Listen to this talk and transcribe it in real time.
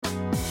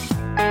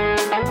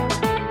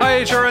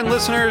HRN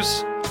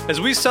listeners.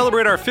 As we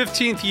celebrate our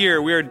 15th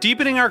year, we are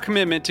deepening our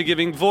commitment to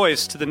giving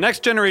voice to the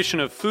next generation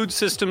of food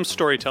systems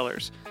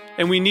storytellers,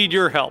 and we need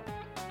your help.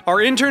 Our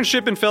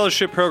internship and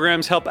fellowship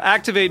programs help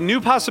activate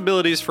new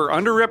possibilities for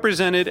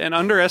underrepresented and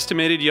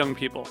underestimated young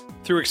people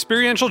through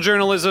experiential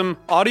journalism,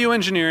 audio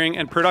engineering,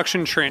 and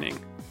production training.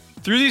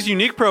 Through these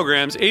unique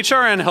programs,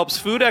 HRN helps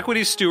food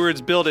equity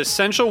stewards build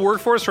essential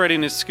workforce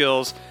readiness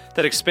skills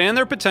that expand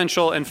their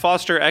potential and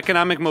foster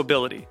economic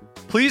mobility.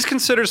 Please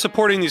consider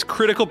supporting these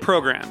critical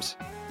programs.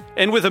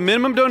 And with a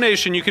minimum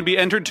donation, you can be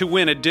entered to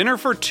win a dinner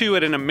for two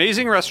at an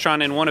amazing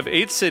restaurant in one of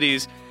 8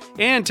 cities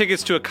and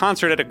tickets to a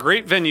concert at a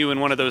great venue in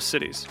one of those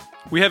cities.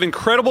 We have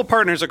incredible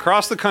partners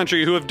across the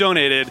country who have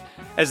donated,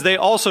 as they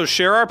also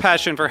share our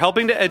passion for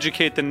helping to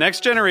educate the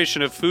next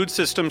generation of food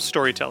systems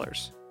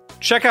storytellers.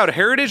 Check out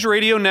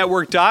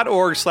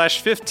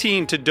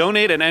heritageradionetwork.org/15 to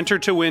donate and enter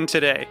to win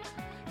today.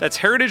 That's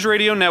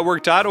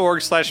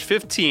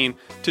heritageradionetwork.org/15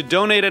 to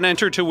donate and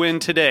enter to win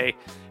today.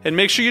 And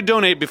make sure you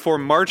donate before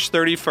March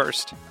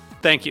 31st.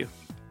 Thank you.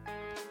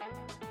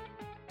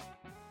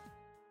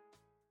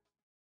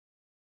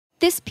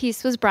 This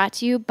piece was brought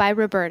to you by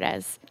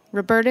Roberta's,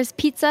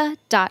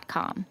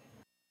 robertaspizza.com.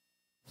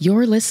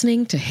 You're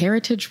listening to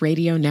Heritage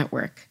Radio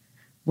Network.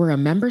 We're a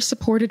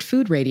member-supported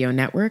food radio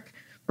network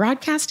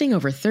broadcasting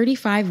over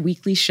 35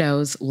 weekly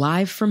shows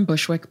live from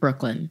Bushwick,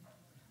 Brooklyn.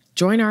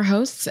 Join our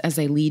hosts as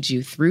they lead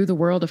you through the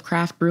world of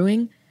craft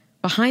brewing,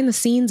 behind the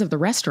scenes of the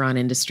restaurant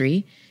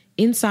industry,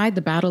 inside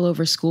the battle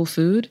over school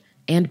food,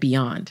 and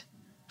beyond.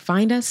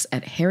 Find us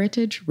at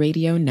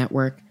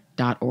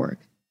heritageradionetwork.org.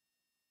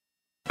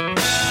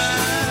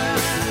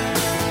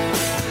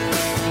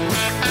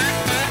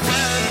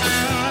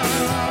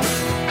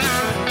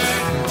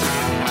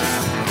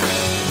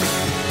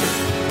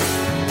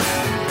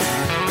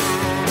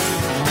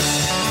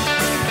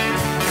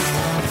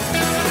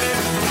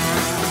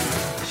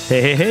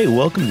 Hey,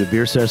 welcome to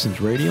Beer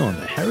Sessions Radio on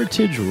the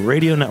Heritage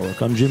Radio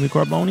Network. I'm Jimmy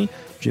Carboni.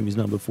 Jimmy's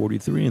number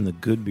 43 in the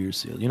Good Beer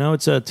Seal. You know,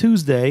 it's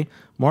Tuesday,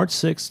 March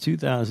 6,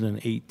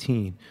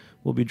 2018.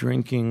 We'll be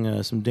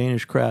drinking some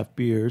Danish craft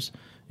beers,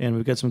 and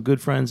we've got some good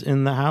friends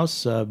in the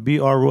house.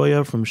 B.R.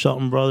 Roya from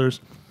Shelton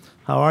Brothers.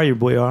 How are you,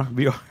 B.R.?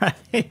 Be all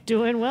right?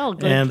 Doing well.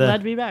 Good. And, glad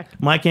to be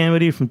back. Mike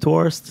Amity from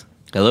Tourist.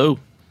 Hello.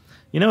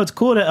 You know, it's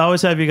cool to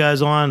always have you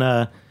guys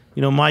on.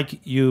 You know, Mike,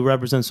 you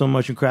represent so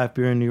much in craft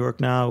beer in New York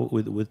now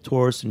with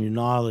Tourist and your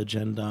knowledge,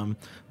 and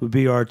with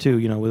BR too,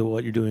 you know, with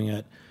what you're doing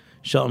at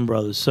Shelton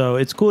Brothers. So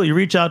it's cool. You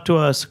reached out to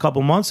us a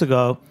couple months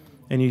ago,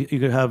 and you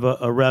could have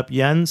a rep,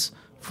 Jens,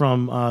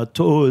 from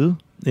Toul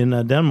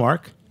in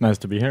Denmark. Nice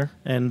to be here.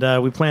 And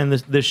we planned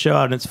this show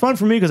out, and it's fun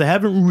for me because I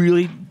haven't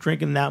really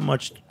drinking that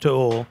much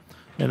Toul,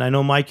 and I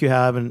know Mike you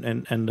have,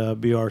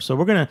 and BR. So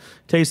we're going to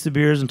taste the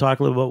beers and talk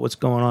a little about what's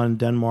going on in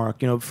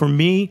Denmark. You know, for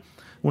me,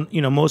 when,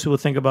 you know, most people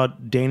think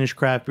about Danish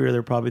craft beer,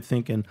 they're probably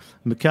thinking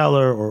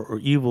Mikkeller or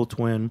Evil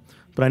Twin.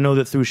 But I know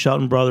that through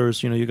Shelton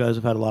Brothers, you know, you guys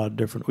have had a lot of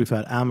different. We've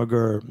had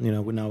Amager, you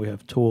know, now we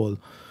have Toul.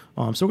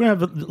 So we're gonna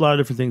have a lot of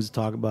different things to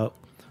talk about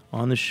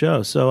on the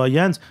show. So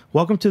Jens,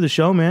 welcome to the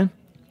show, man.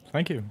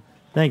 Thank you.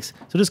 Thanks.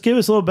 So just give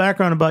us a little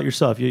background about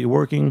yourself. You're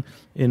working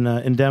in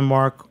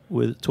Denmark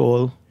with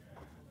Toul.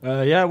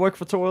 Yeah, I work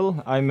for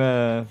Toul.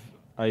 I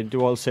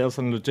do all sales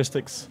and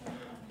logistics.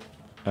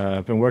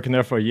 I've been working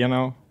there for a year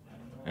now.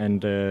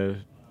 And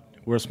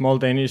we're a small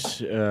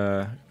Danish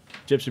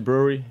gypsy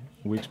brewery.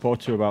 We export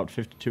to about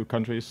 52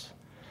 countries.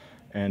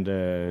 And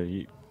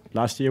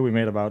last year we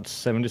made about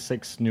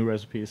 76 new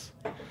recipes.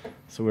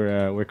 So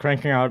we're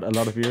cranking out a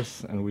lot of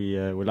beers, and we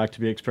like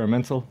to be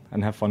experimental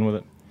and have fun with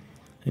it.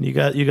 And you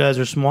guys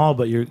are small,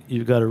 but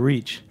you've got a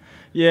reach.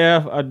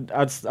 Yeah,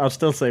 I'd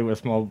still say we're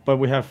small, but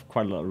we have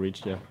quite a lot of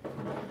reach. Yeah,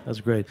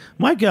 that's great,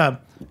 Mike.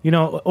 You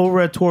know,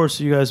 over at Tourist,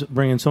 you guys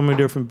bring in so many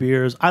different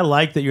beers. I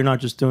like that you're not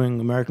just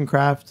doing American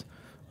craft,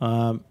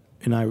 and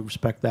I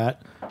respect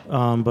that.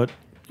 But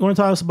you want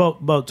to talk us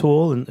about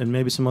Toul and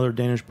maybe some other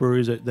Danish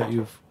breweries that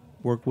you've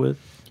worked with?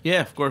 Yeah,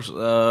 of course.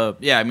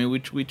 Yeah, I mean,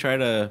 we try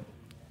to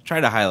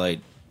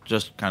highlight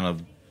just kind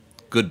of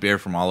good beer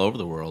from all over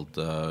the world.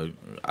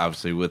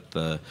 Obviously, with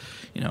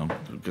you know,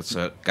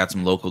 got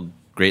some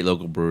great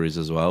local breweries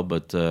as well.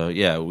 But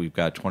yeah, we've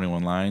got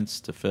 21 lines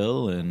to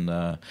fill,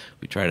 and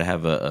we try to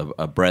have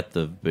a breadth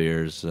of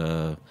beers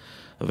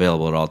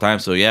available at all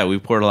times. So yeah,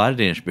 we've poured a lot of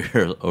Danish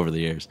beer over the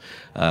years.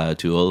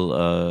 Toul,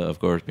 of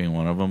course, being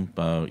one of them.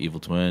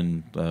 Evil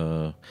Twin,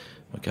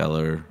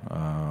 Mikkeller,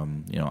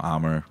 you know,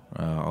 Amer,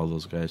 all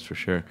those guys for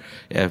sure.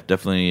 Yeah,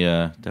 definitely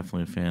a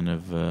fan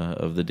of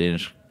the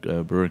Danish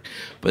brewing.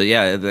 But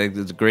yeah,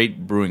 there's a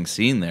great brewing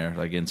scene there,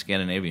 like in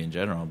Scandinavia in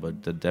general,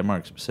 but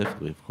Denmark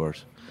specifically, of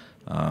course.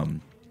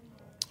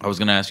 I was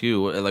going to ask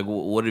you, like,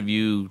 what have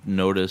you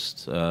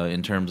noticed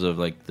in terms of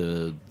like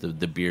the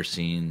beer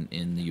scene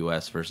in the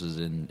U.S. versus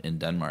in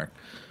Denmark?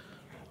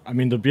 I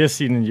mean, the beer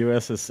scene in the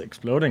U.S. is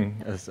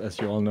exploding, as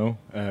you all know.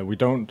 We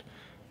don't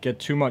get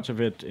too much of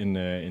it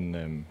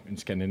in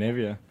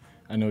Scandinavia.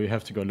 I know you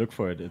have to go look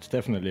for it. It's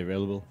definitely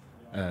available,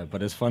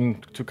 but it's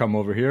fun to come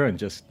over here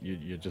and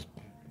you're just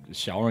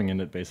showering in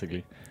it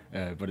basically.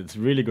 but it's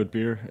really good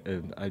beer.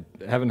 I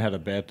haven't had a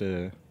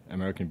bad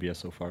American beer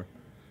so far.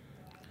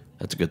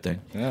 That's a good thing.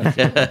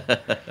 Yeah,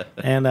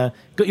 And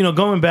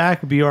going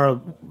back, BR,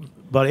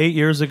 about 7 8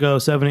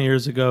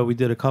 years ago, we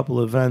did a couple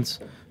of events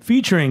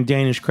featuring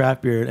Danish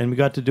craft beer, and we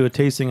got to do a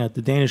tasting at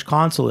the Danish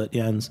consulate,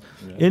 Jens,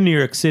 in New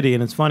York City.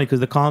 And it's funny because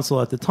the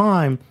consul at the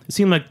time, it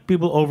seemed like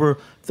people over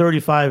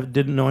 35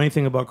 didn't know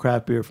anything about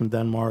craft beer from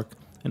Denmark,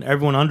 and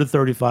everyone under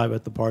 35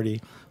 at the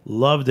party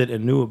loved it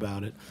and knew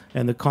about it.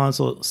 And the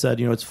consul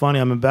said, it's funny,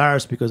 I'm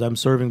embarrassed because I'm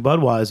serving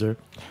Budweiser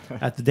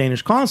at the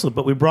Danish consulate,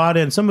 but we brought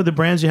in some of the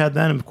brands you had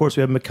then. And of course,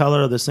 we have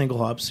Mikkeller, the single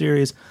hop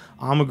series,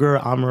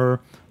 Amager, Ammer.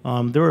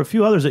 There were a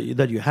few others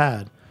that you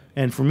had.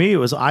 And for me, it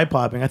was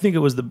eye-popping. I think it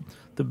was the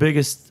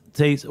biggest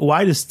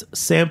widest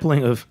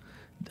sampling of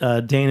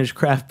Danish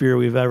craft beer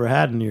we've ever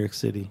had in New York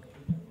City.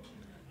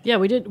 Yeah,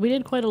 we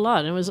did quite a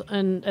lot.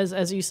 And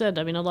as you said,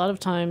 I mean, a lot of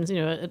times,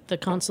 at the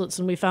consulates,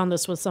 and we found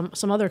this with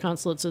some other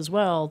consulates as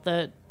well,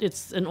 that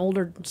it's an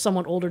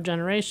somewhat older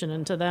generation,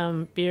 and to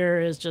them,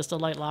 beer is just a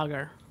light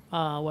lager,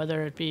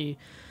 whether it be,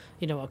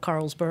 a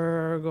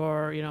Carlsberg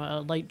or a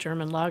light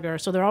German lager.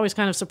 So they're always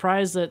kind of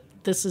surprised that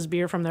this is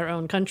beer from their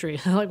own country.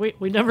 Like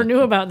we never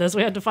knew about this.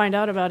 We had to find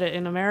out about it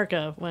in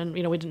America when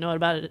we didn't know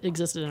about it. It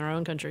existed in our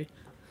own country.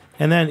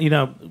 And then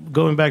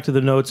going back to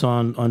the notes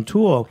on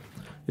Tool.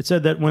 It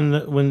said that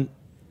when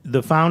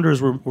the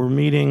founders were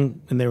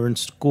meeting and they were in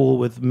school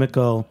with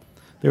Mikkel,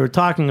 they were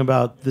talking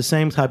about the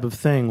same type of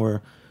thing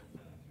where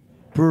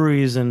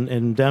breweries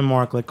in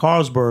Denmark, like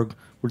Carlsberg,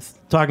 were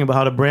talking about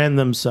how to brand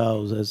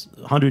themselves as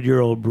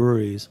 100-year-old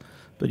breweries,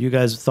 but you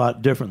guys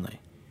thought differently.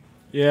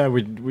 Yeah,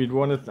 we'd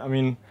wanted. I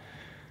mean,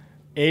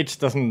 age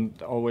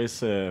doesn't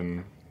always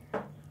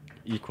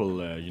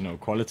equal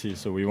quality,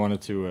 so we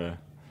wanted to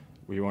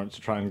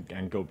try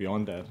and go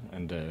beyond that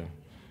and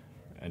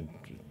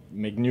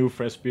make new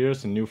fresh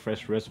beers and new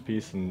fresh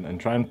recipes and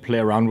try and play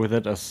around with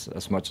it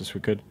as much as we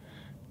could.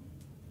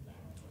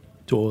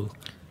 Tool.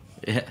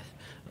 Yeah.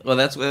 Well,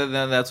 that's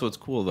what's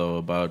cool though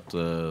about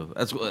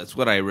that's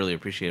what I really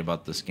appreciate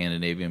about the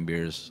Scandinavian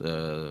beers,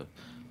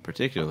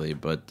 particularly,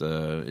 but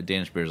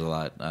Danish beers a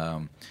lot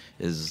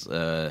is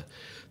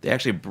they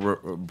actually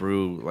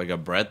brew like a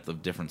breadth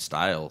of different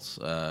styles,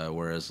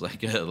 whereas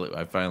like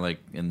I find like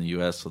in the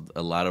U.S.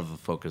 a lot of the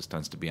focus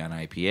tends to be on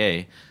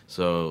IPA.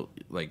 So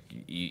like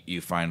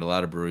you find a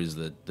lot of breweries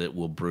that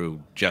will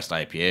brew just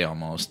IPA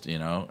almost,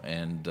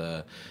 and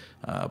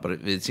but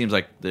it seems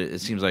like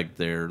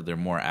they're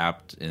more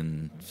apt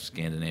in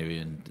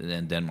Scandinavia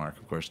and Denmark,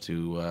 of course,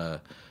 to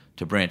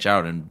branch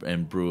out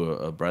and brew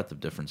a breadth of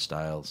different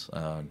styles,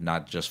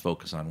 not just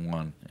focus on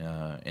one.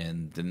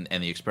 And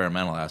the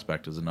experimental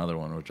aspect is another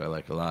one which I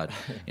like a lot.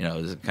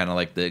 It's kind of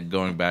like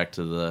going back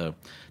to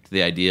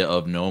the idea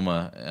of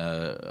Noma,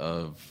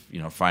 of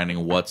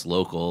finding what's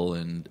local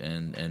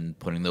and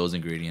putting those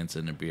ingredients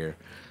in a beer,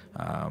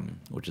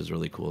 which is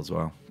really cool as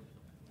well.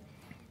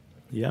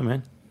 Yeah,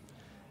 man.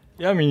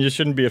 Yeah, I mean, you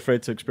shouldn't be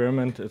afraid to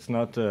experiment. It's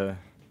not. I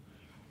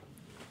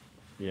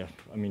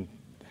mean.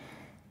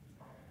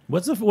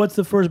 What's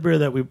the first beer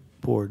that we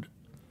poured?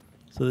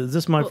 So is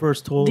this my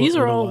first Tool? These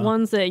are all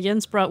ones that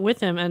Jens brought with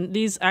him, and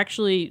these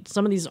actually,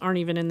 some of these aren't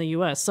even in the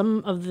U.S.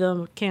 Some of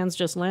the cans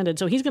just landed,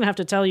 so he's going to have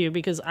to tell you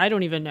because I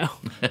don't even know.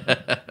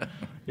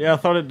 Yeah, I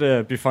thought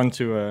it'd be fun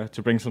to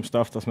bring some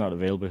stuff that's not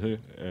available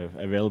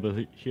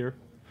here.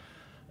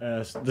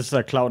 This is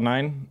a Cloudy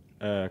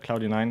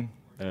 9.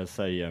 It's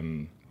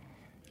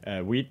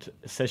a wheat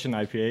session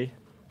IPA,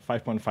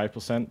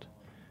 5.5%,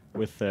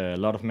 with a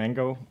lot of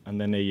mango, and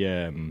then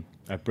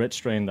a bread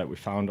strain that we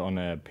found on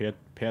a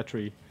pear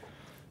tree.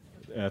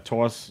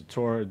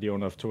 Tor, the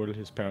owner of Tor,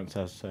 his parents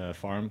has a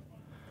farm,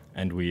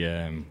 and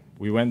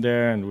we went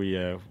there and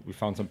we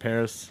found some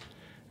pears,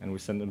 and we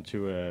sent them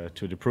to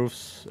the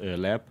proofs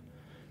lab,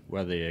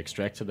 where they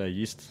extracted a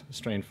yeast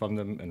strain from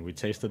them, and we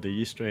tasted the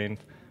yeast strain,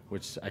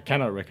 which I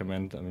cannot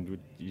recommend. I mean,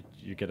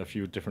 you get a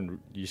few different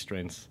yeast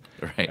strains,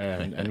 right?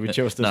 And we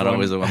chose this not one.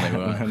 Always the one they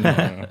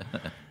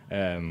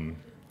want.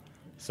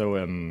 So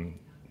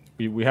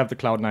we have the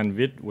Cloud 9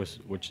 Vid,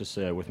 which is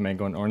with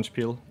mango and orange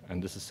peel,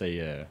 and this is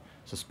a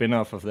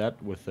spin-off of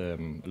that with a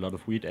lot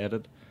of wheat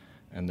added,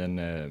 and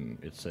then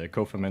it's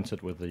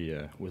co-fermented with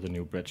a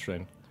new bread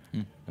strain,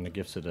 and it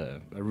gives it a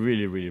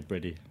really, really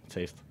bready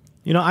taste.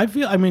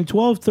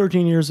 12,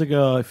 13 years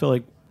ago, I feel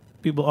like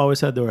people always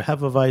had their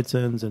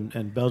Hefeweizens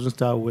and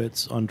Belgian-style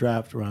wits on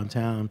draft around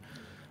town.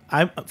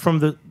 From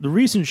the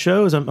recent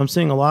shows, I'm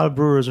seeing a lot of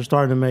brewers are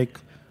starting to make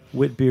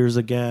wit beers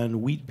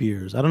again, wheat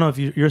beers. I don't know if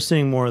you're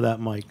seeing more of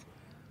that, Mike.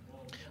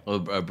 Well,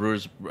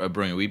 brewers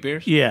brewing wheat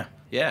beers? Yeah.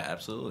 Yeah,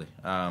 absolutely.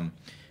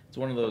 It's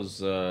one of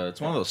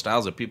those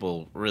styles that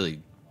people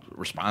really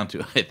respond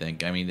to, I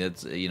think. I mean,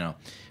 it's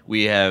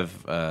we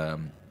have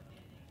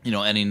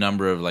any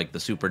number of like the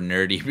super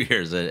nerdy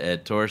beers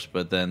at Torch,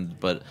 but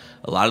a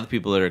lot of the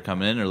people that are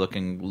coming in are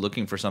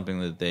looking for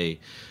something that they,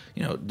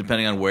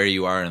 depending on where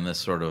you are in this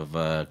sort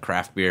of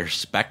craft beer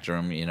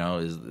spectrum,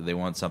 is they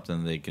want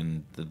something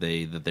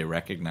that they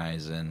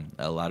recognize, and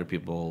a lot of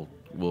people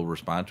will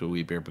respond to a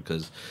wheat beer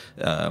because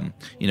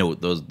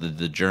those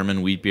the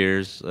German wheat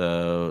beers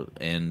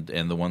and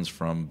the ones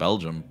from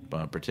Belgium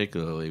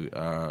particularly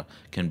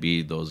can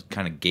be those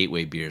kind of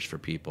gateway beers for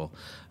people.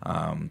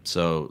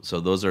 So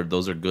those are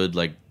good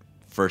like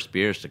first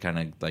beers to kind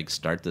of like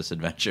start this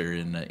adventure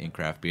in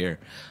craft beer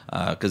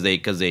because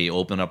they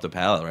open up the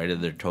palate,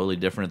 right? They're totally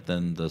different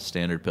than the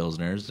standard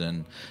pilsners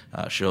and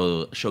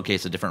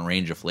showcase a different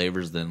range of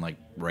flavors than like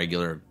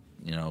regular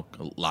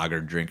lager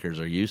drinkers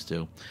are used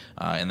to,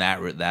 and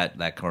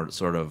that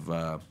sort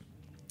of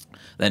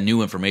that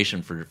new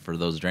information for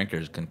those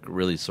drinkers can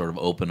really sort of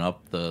open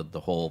up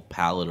the whole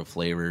palette of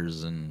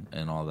flavors and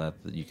all that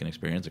you can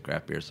experience at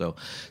craft beer. So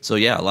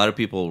yeah, a lot of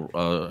people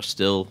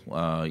still,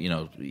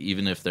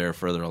 even if they're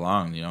further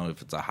along,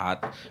 if it's a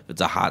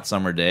hot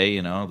summer day,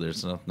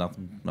 there's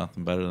nothing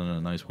better than a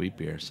nice wheat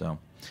beer. So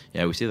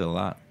yeah, we see that a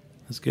lot.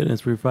 That's good.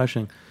 It's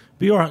refreshing.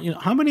 BR,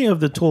 how many of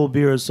the Toll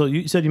beers? So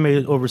you said you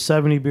made over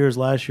 70 beers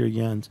last year,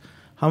 Jens.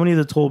 How many of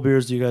the Toll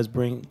beers do you guys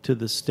bring to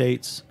the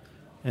States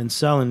and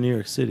sell in New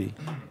York City?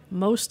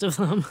 Most of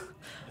them.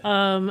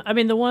 I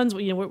mean, the ones,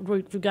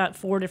 we've got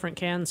 4 different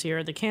cans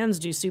here. The cans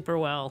do super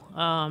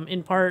well,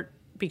 in part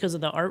because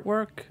of the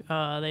artwork.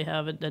 They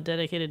have a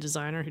dedicated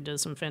designer who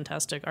does some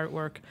fantastic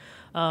artwork.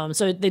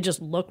 So they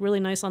just look really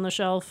nice on the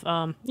shelf.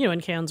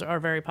 And cans are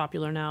very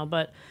popular now.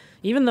 But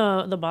even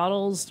the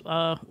bottles,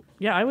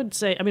 I would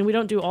say, I mean, we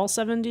don't do all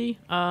 70.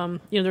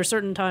 There's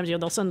certain times,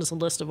 they'll send us a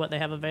list of what they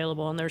have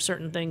available, and there's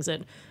certain things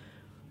that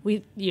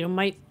we,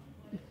 might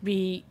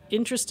be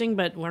interesting,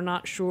 but we're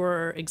not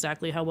sure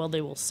exactly how well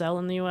they will sell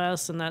in the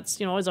U.S., and that's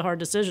always a hard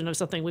decision of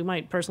something we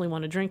might personally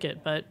want to drink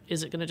it, but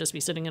is it going to just be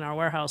sitting in our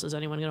warehouse? Is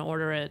anyone going to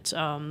order it?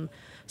 So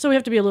we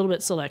have to be a little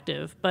bit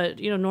selective, but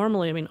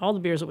normally, I mean, all the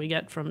beers that we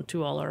get from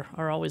Tuol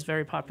are always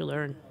very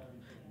popular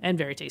and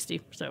very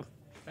tasty. So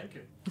thank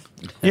you.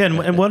 Yeah,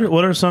 and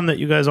what are some that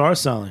you guys are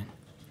selling?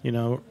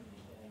 Who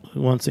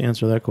wants to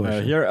answer that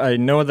question? Here, I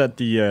know that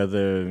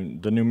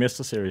the new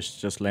Mister series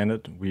just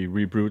landed. We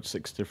rebrewed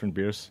 6 different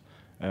beers.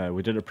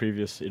 We did a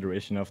previous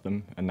iteration of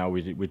them, and now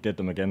we did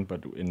them again,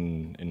 but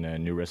in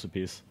new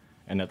recipes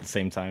and at the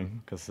same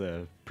time, because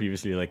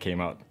previously they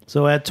came out.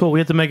 So at Toll, we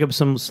have to make up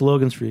some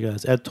slogans for you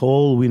guys. At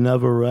Toll, we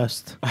never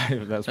rest.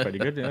 That's pretty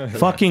good, yeah.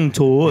 Fucking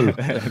Toll.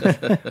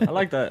 I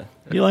like that.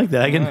 You like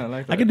that?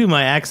 I can do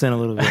my accent a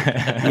little bit.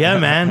 Yeah,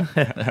 man.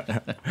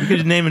 You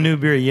could name a new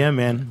beer, yeah,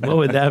 man. What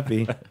would that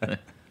be?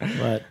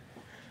 But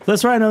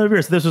let's try another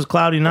beer. So this was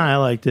Cloudy 9. I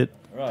liked it.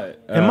 Right.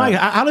 And Mike,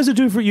 how does it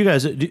do for you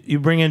guys? Do you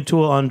bring in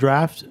Tool on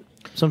draft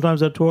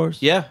sometimes at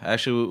tours? Yeah,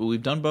 actually,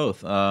 we've done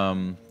both.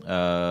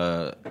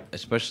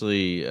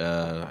 Especially,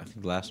 I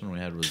think the last one we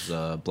had was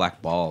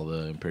Black Ball,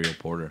 the Imperial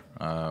Porter,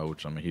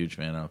 which I'm a huge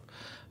fan of.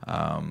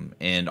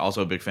 And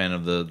also a big fan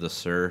of the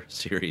Sir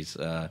series,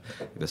 the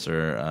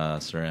Sir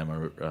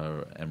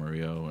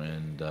Amarillo,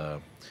 and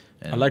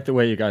I like the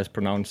way you guys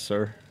pronounce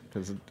Sir,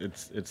 because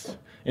it's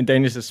in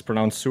Danish it's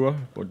pronounced Sur,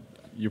 but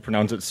you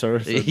pronounce it Sir,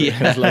 so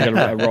it's like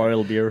a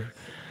royal beer.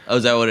 Oh,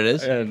 is that what it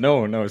is?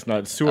 No, it's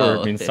not.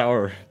 Sur means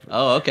sour.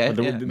 Oh, okay.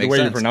 But the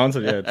way you pronounce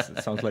it,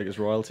 it sounds like it's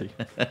royalty.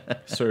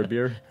 Sir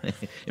beer.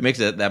 It makes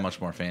it that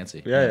much more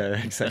fancy.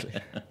 Yeah, exactly.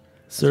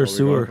 Sir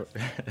Sewer.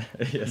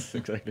 Yes,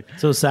 exactly.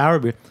 So sour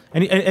beer.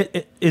 And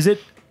is it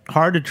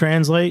hard to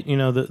translate?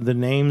 The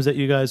names that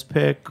you guys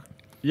pick.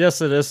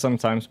 Yes, it is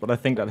sometimes, but I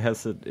think that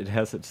it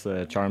has its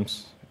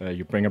charms.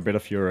 You bring a bit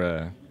of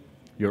your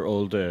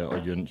old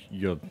or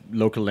your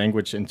local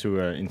language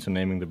into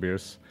naming the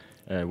beers.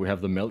 We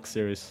have the Milk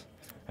series,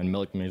 and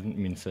milk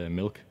means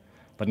milk,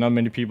 but not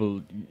many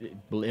people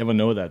will ever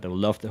know that. They will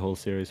love the whole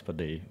series, but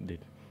they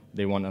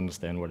won't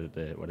understand what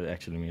it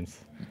actually means.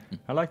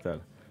 I like that.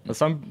 But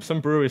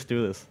some breweries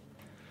do this.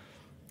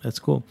 That's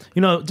cool.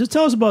 Just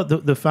tell us about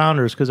the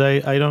founders, because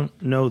I don't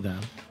know them.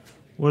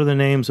 What are the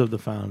names of the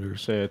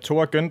founders?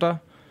 Thor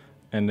Günther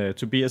and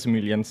Tobias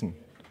Emil Jensen,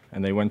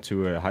 and they went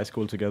to high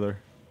school together.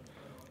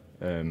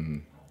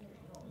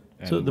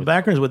 So the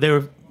background is what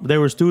they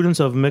were students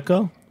of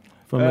Mikko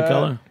from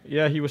McKellar?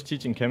 Yeah, he was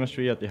teaching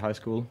chemistry at the high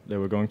school they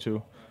were going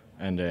to,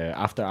 and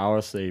after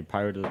hours they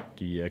pirated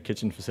the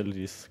kitchen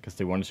facilities because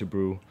they wanted to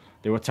brew.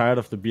 They were tired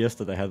of the beers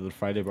that they had at the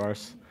Friday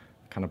bars,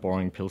 kind of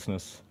boring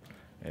pilsners.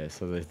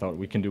 So they thought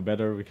we can do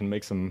better. We can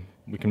make something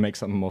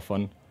more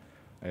fun.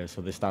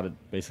 So they started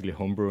basically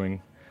homebrewing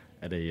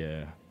at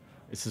a.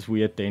 It's this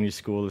weird Danish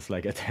school. It's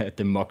like a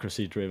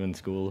democracy-driven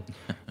school,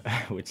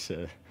 which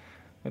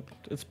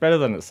it's better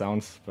than it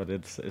sounds, but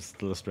it's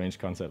still a strange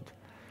concept.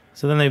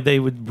 So then they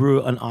would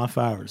brew on off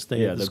hours.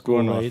 They brew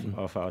on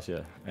off hours. Yeah,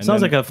 and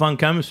sounds like a fun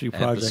chemistry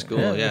project. At the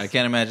school, yeah. I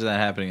can't imagine that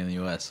happening in the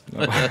U.S.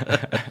 No.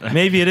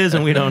 Maybe it is,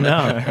 and we don't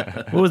know.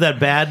 What was that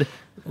bad?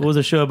 What was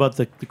the show about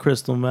the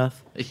crystal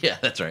meth? Yeah,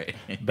 that's right.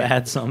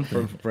 Bad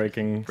something.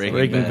 Breaking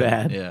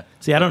Bad. Yeah.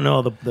 See, I don't know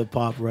all the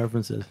pop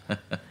references.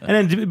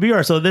 And then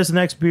BR. So this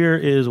next beer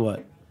is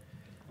what?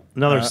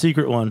 Another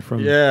secret one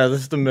from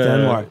this is the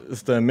Denmark.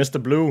 It's the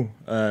Mr. Blue.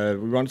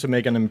 We want to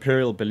make an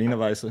Imperial Berliner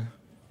Weisse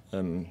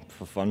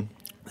for fun.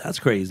 That's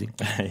crazy.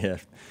 Yeah.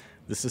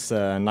 This is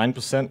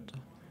 9%.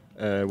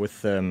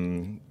 with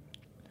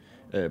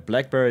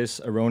blackberries,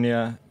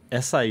 aronia,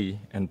 acai,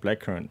 and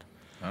blackcurrant.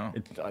 Oh.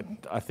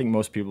 I think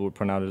most people would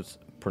pronounce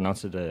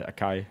it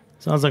acai.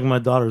 Sounds like my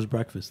daughter's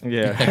breakfast.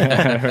 Yeah.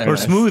 Or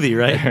smoothie,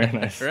 right? Very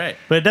nice. Right.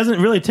 But it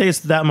doesn't really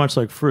taste that much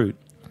like fruit.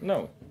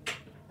 No.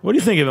 What do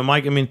you think of it,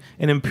 Mike? I mean,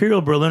 an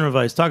Imperial Berliner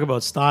Weiss, talk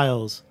about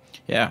styles.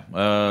 Yeah.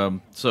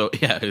 It's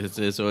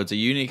a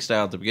unique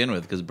style to begin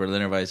with because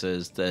Berliner Weiss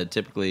is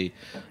typically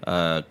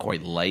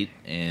quite light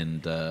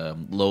and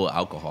low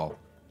alcohol.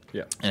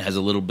 Yeah. It has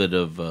a little bit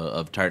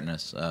of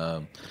tartness.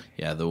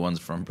 The ones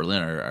from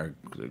Berlin are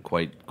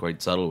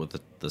quite subtle with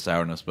the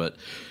sourness, but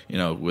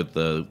with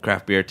the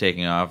craft beer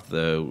taking off,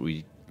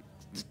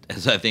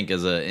 as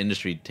an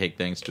industry, take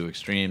things to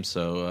extremes.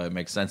 So it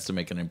makes sense to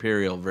make an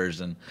imperial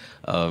version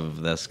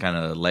of this kind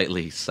of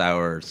lightly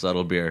sour,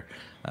 subtle beer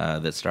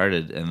that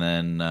started, and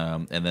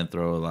then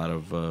throw a lot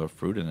of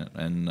fruit in it.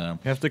 And You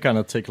have to kind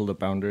of tickle the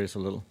boundaries a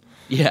little.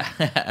 yeah,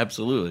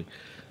 absolutely.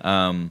 So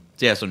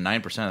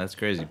 9%, that's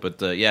crazy.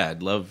 But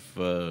I'd love.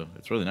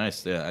 It's really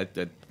nice. Yeah, I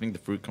think the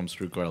fruit comes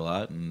through quite a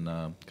lot, and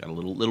got a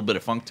little bit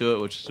of funk to it,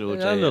 which A I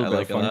little bit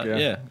like of funk, a lot.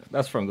 Yeah,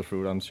 That's from the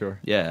fruit, I'm sure.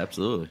 yeah,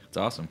 absolutely. It's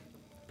awesome.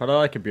 But I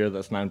like a beer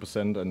that's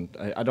 9%, and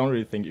I don't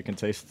really think you can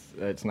taste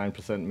it's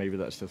 9%. Maybe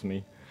that's just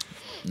me.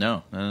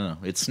 No.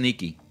 It's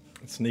sneaky.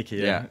 It's sneaky,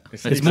 Yeah.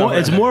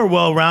 It's more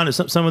well-rounded.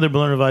 Some of their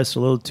Berliner Weiss are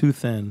a little too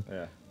thin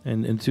Yeah.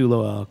 and too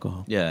low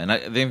alcohol. Yeah, and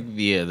I think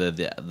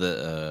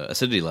the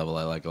acidity level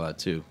I like a lot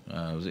too.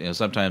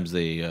 Sometimes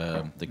they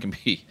can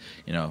be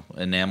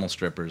enamel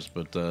strippers,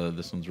 but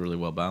this one's really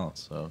well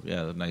balanced. So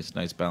yeah,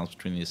 nice balance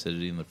between the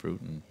acidity and the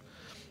fruit, and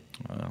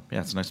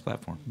it's a nice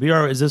platform.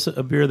 BR, is this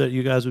a beer that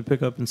you guys would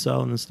pick up and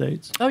sell in the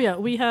States? Oh yeah,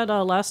 we had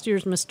last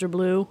year's Mr.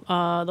 Blue.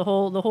 The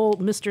whole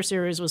Mr.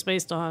 series was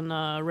based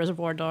on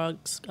Reservoir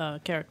Dogs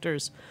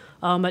characters.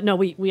 But no,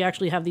 we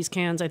actually have these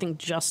cans, I think,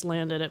 just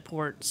landed at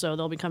port. So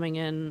they'll be coming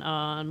in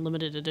on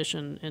limited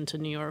edition into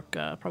New York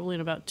probably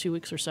in about 2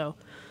 weeks or so.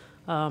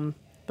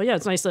 But yeah,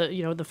 it's nice that,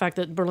 the fact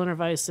that Berliner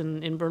Weiss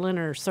in Berlin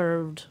are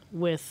served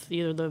with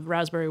either the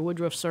raspberry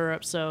woodruff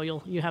syrup. So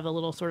you have a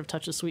little sort of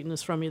touch of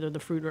sweetness from either the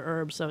fruit or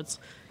herbs. So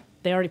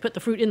they already put the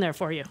fruit in there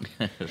for you.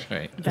 That's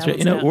right. That's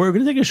right. We're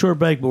going to take a short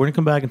break, but we're going to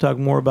come back and talk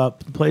more about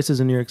places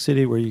in New York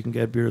City where you can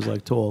get beers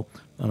like Toll.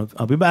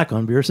 I'll be back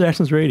on Beer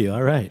Sessions Radio.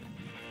 All right.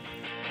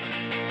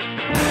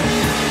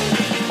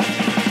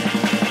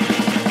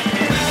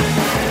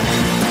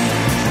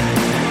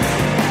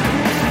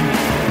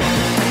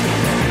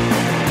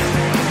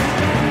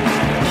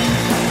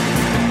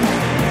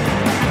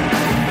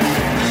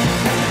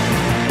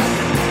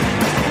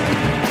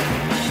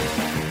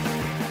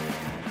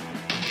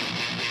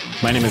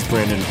 My name is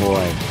Brandon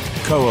Hoy,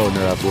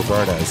 co-owner of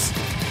Roberta's,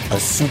 a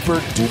super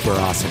duper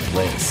awesome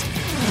place.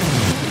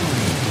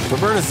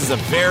 Roberta's is a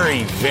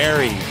very,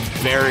 very,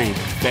 very,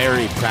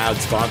 very proud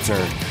sponsor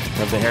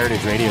of the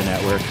Heritage Radio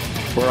Network.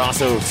 We're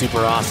also super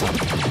awesome.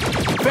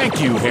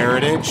 Thank you,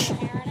 Heritage.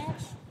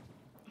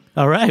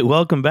 All right,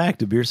 welcome back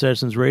to Beer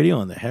Sessions Radio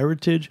on the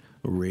Heritage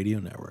Radio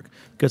Network.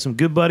 Got some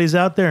good buddies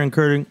out there,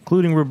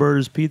 including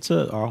Roberta's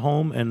Pizza, our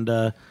home, and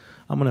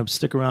I'm going to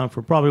stick around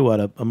for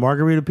probably, a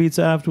margarita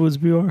pizza afterwards,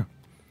 BR?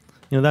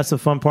 That's the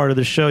fun part of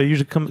the show. You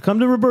usually come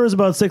to Roberta's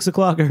about 6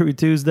 o'clock every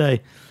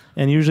Tuesday,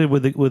 and usually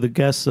with the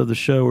guests of the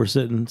show, we're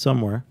sitting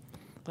somewhere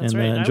That's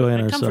and right. enjoying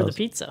I ourselves. come for the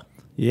pizza.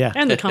 Yeah.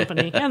 And the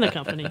company. And the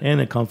company. And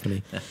the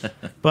company.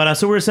 But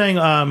so we're saying,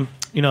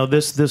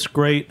 this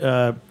great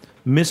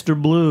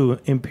Mr. Blue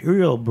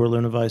Imperial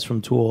Berliner Weiss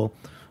from Tool.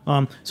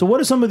 So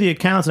what are some of the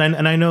accounts?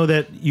 And I know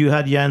that you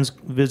had Jens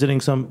visiting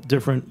some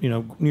different,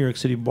 New York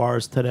City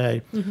bars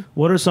today. Mm-hmm.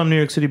 What are some New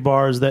York City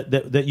bars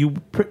that you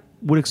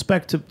would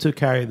expect to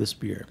carry this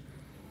beer?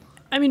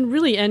 I mean,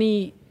 really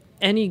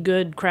any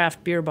good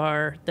craft beer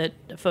bar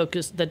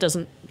that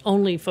doesn't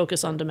only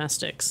focus on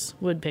domestics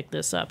would pick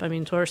this up. I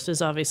mean, Torst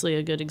is obviously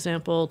a good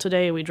example.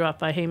 Today we dropped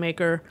by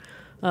Haymaker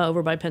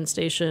over by Penn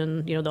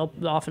Station. They'll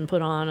often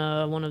put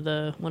on one of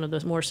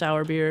the more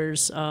sour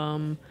beers.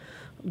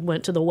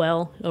 Went to the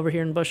Well over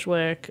here in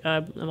Bushwick.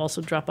 I've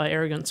also dropped by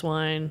Arrogant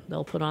Swine.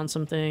 They'll put on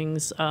some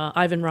things.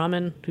 Ivan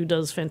Ramen, who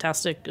does a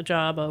fantastic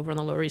job over on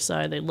the Lower East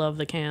Side. They love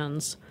the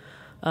cans.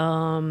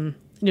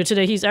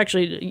 Today he's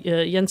actually,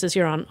 Jens is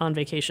here on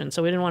vacation,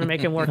 so we didn't want to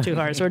make him work too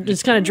hard. So we're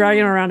just kind of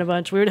dragging him around a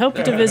bunch. We would hope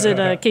to visit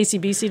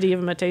KCBC to give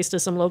him a taste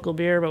of some local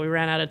beer, but we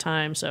ran out of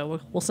time, so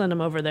we'll send him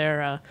over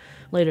there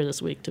later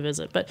this week to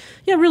visit. But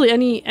yeah, really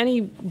any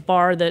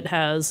bar that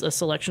has a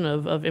selection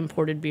of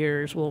imported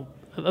beers will,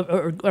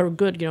 or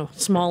good,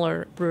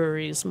 smaller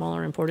breweries,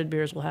 smaller imported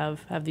beers will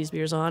have these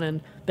beers on,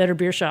 and better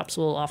beer shops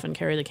will often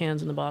carry the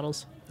cans and the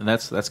bottles. And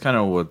that's kind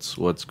of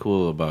what's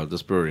cool about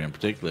this brewery in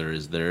particular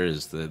is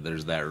there's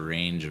that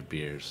range of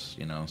beers,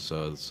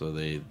 So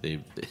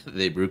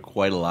they brew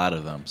quite a lot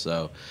of them.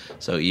 So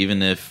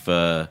even if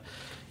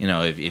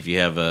if you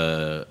have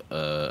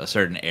a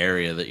certain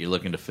area that you're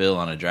looking to fill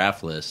on a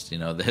draft list,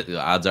 the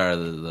odds are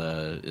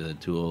the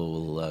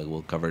Tool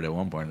will cover it at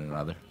one point or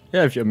another.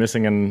 Yeah, if you're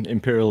missing an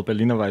Imperial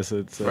Berliner Weisse,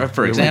 it's For we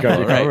got example,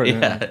 you right? covered,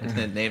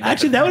 Yeah. Name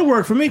Actually, that would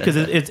work for me because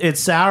it's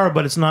sour,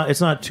 but it's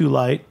not too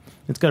light.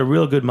 It's got a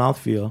real good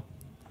mouthfeel.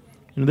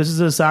 This is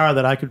a sour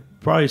that I could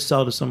probably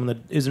sell to someone that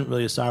isn't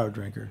really a sour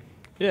drinker.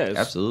 Yeah, it's,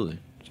 Absolutely.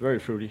 it's very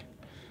fruity.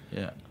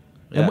 Yeah.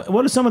 And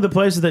what are some of the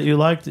places that you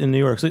liked in New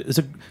York? So it's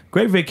a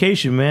great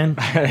vacation, man.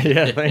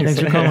 Yeah, thanks. Thanks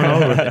for coming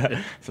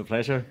over. It's a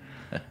pleasure.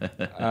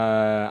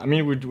 I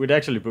mean, we'd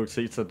actually booked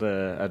seats at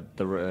the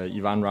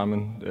Ivan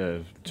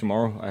Ramen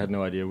tomorrow. I had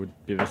no idea we'd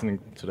be visiting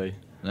today.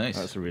 Nice.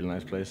 That's a really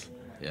nice place.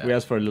 Yeah. We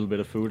asked for a little bit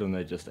of food, and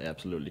they just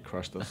absolutely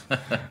crushed us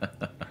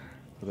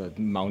with a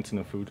mountain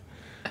of food.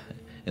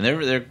 And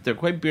they're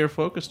quite beer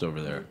focused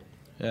over there.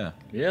 Yeah.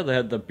 Yeah, they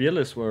had the beer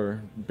lists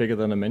were bigger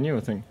than the menu, I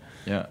think.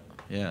 Yeah.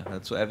 Yeah.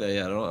 That's I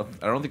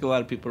don't think a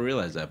lot of people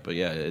realize that, but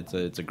yeah,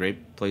 it's a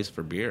great place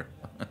for beer.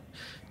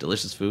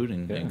 Delicious food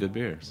and good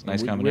beer. It's a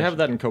nice combination. We have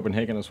that in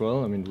Copenhagen as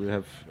well. I mean, we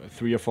have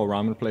 3 or 4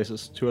 ramen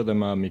places. 2 of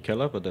them are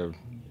Mikkeller, but they're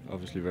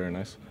obviously very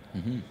nice.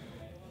 Mm-hmm.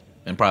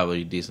 And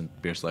probably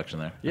decent beer selection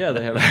there. Yeah,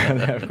 they have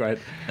they have quite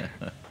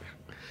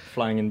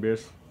flying in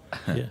beers.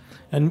 Yeah.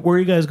 And where are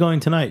you guys going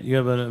tonight? You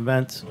have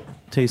an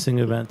tasting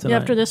event tonight. Yeah,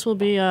 after this we'll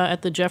be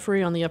at the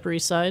Jeffrey on the Upper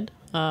East Side,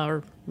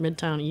 or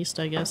Midtown East,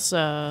 I guess.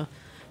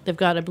 They've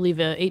got, I believe,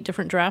 8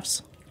 different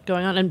drafts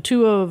going on, and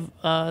 2 of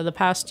the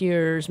past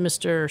year's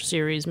Mr.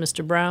 series,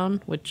 Mr.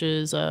 Brown, which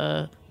is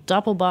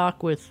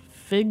Doppelbock with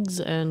figs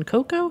and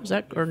cocoa. Is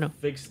that, or no?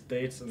 Figs,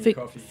 dates, and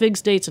coffee.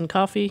 Figs, dates, and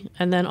coffee,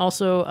 and then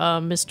also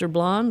Mr.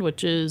 Blonde,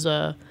 which is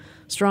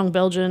strong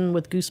Belgian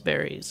with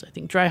gooseberries. I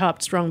think dry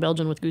hopped strong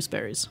Belgian with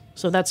gooseberries.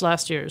 So that's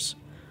last year's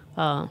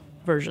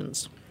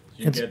versions.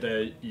 You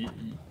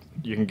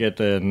can get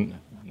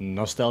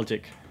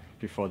nostalgic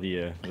before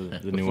the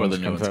new ones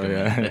comes out.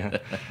 Yeah.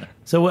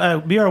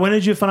 So, BR, when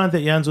did you find out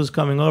that Jens was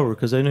coming over?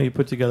 Because I know you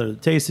put together the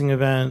tasting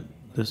event,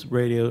 this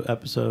radio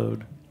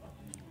episode.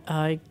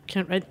 I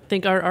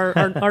think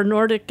our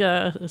Nordic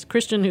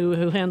Christian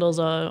who handles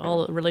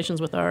all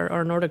relations with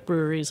our Nordic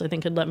breweries, I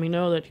think, had let me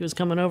know that he was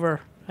coming over.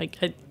 I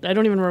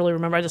don't even really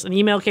remember. An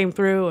email came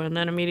through, and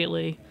then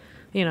immediately,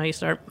 you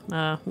start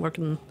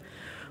working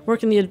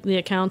the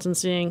accounts and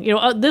seeing.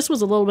 This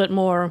was a little bit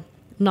more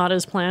not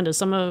as planned as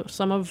some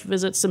of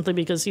visits, simply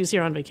because he's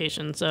here on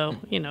vacation. So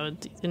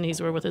and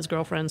he's with his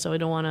girlfriend, so I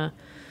don't want to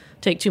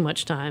take too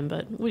much time,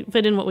 but we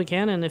fit in what we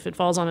can, and if it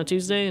falls on a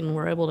Tuesday and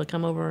we're able to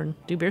come over and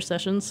do beer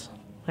sessions,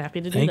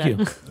 happy to do that. Thank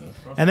you.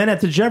 And then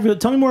at the Jeffrey,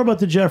 tell me more about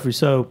the Jeffrey.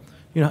 So,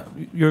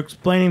 you're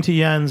explaining to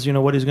Jens,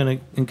 what he's going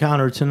to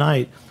encounter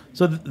tonight.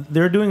 So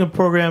they're doing a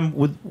program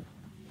with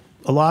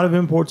a lot of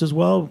imports as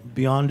well,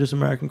 beyond just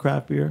American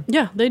craft beer?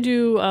 Yeah, they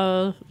do.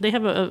 They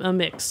have a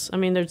mix. I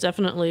mean, there's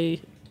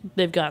definitely,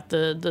 they've got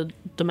the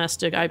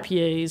domestic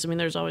IPAs. I mean,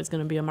 there's always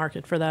going to be a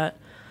market for that.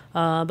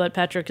 But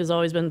Patrick has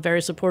always been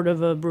very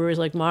supportive of breweries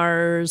like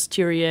Mars,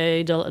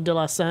 Thierry, de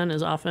la Seine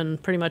is often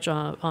pretty much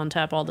on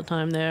tap all the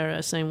time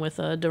there. Same with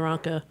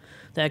Duranca,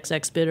 the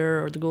XX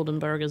Bitter, or the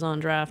Goldenberg is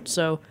on draft.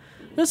 So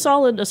a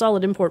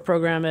solid import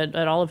program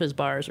at all of his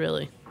bars,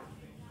 really.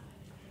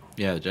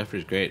 Yeah,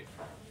 Jeffrey's great.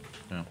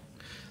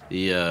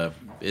 I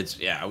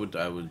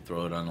would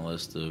throw it on the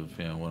list of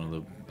one of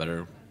the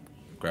better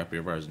craft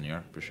beer bars in New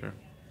York for sure.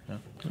 Yeah.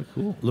 Oh,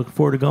 cool. Looking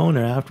forward to going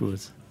there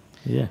afterwards.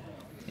 Yeah.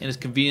 And it's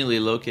conveniently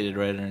located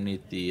right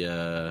underneath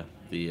the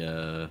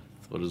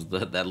what is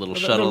that little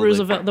shuttle? The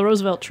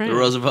Roosevelt tram. The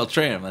Roosevelt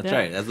tram. That's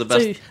right. That's the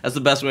best. That's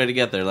the best way to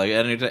get there. Like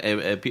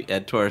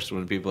at tourists,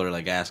 when people are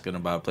like asking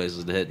about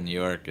places to hit in New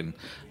York, and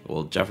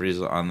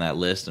Jeffrey's on that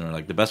list, and we're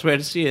like, the best way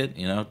to see it,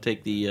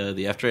 take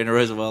the F train to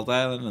Roosevelt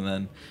Island, and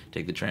then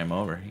take the tram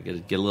over. You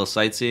get a little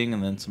sightseeing,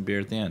 and then some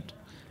beer at the end.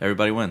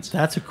 Everybody wins.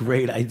 That's a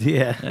great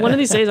idea. One of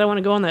these days, I want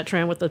to go on that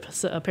tram with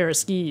a pair of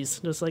skis.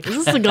 Just like,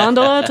 is this the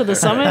gondola to the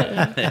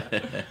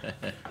summit?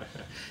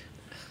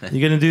 You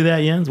gonna do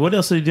that, Jens? What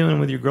else are you doing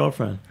with your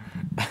girlfriend?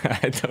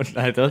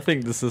 I don't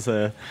think this is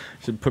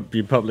should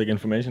be public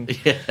information.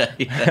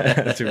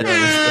 Yeah. To be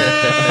honest.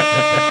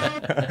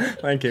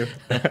 Thank you.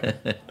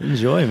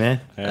 Enjoy, man.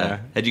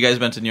 Had you guys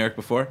been to New York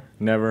before?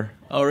 Never.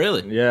 Oh,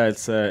 really? Yeah,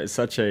 it's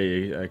such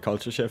a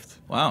culture shift.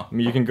 Wow. I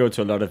mean, you can go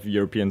to a lot of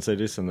European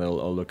cities and they'll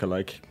all look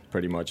alike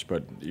pretty much,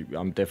 but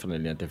I'm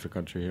definitely in a different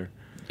country here.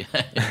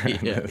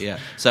 Yeah.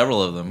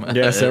 Several of them.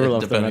 Yeah, several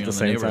of them at the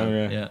same time.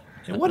 Yeah.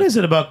 And what is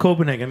it about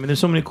Copenhagen? I mean,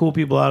 there's so many cool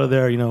people out of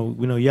there. We know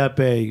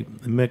Jeppe,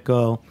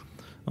 Mikko,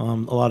 a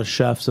lot of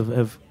chefs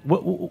have.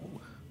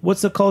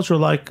 What's the culture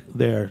like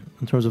there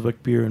in terms of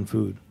like beer and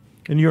food?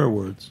 In your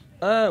words.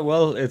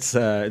 Well, it's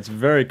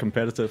very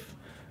competitive,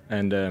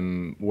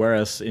 and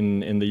whereas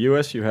in the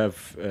US you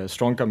have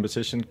strong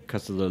competition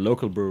because of the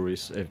local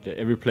breweries.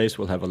 Every place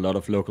will have a lot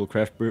of local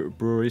craft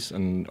breweries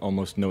and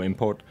almost no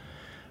import.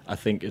 I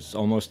think it's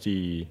almost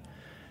the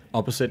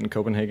opposite in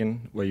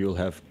Copenhagen, where you'll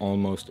have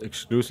almost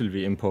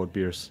exclusively import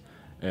beers,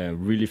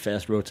 really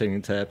fast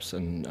rotating taps,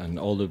 and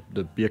all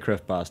the beer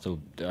craft bars. There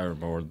are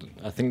more.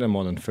 I think there are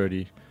more than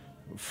 40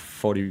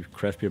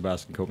 craft beer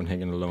bars in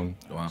Copenhagen alone.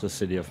 Wow. It's a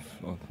city of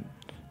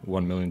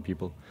 1 million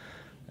people,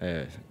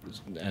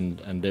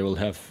 and they will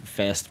have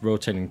fast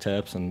rotating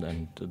tabs,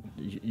 and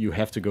you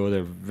have to go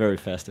there very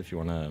fast if you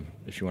wanna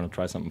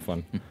try something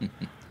fun.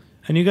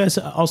 And you guys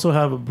also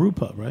have a brew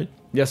pub, right?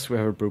 Yes, we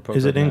have a brew pub.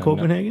 Is it in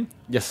Copenhagen?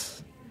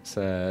 Yes, it's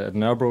at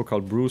Nørrebro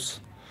called Brews.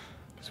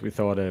 So we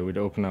thought we'd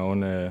open our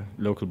own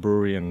local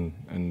brewery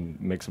and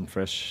make some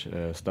fresh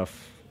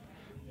stuff.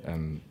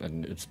 And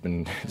it's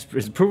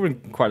proven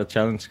quite a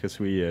challenge because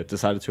we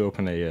decided to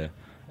open a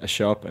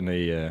shop and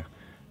a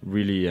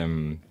really a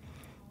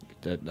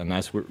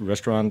nice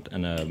restaurant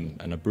and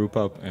a brew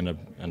pub and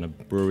a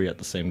brewery at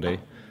the same day,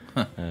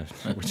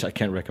 which I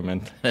can't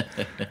recommend.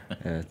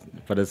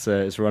 But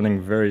it's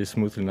running very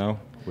smoothly now.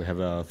 We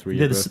have our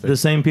 3-year birthday. The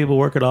same people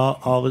work at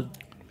all the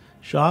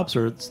shops,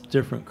 or it's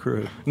different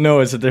crew? No,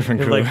 it's a different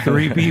crew. Like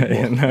 3 people.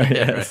 Yeah, no,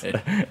 yes.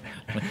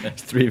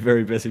 It's 3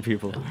 very busy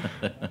people.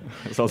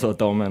 There's also a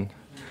doorman.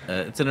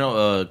 It's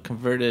a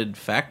converted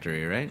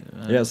factory, right?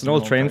 Yeah, it's an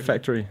old train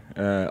factory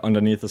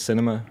underneath the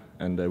cinema,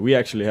 and we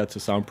actually had to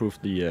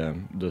soundproof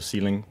the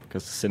ceiling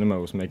because the cinema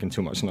was making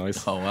too much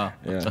noise. Oh wow!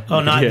 Yeah. Oh,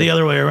 not the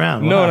other way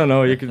around. Wow.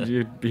 No.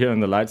 You'd be hearing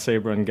the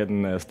lightsaber and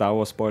getting Star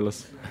Wars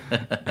spoilers.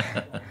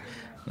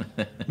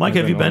 Mike,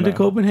 have you been to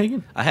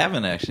Copenhagen? I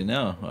haven't actually.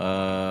 No,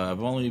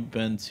 I've only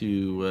been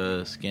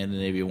to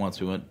Scandinavia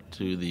once. We went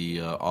to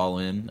the All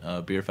In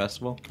beer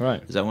festival.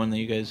 Right. Is that one that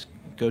you guys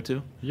go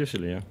to?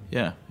 Usually,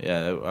 yeah.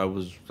 Yeah. I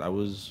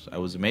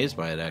was amazed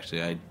by it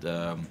actually.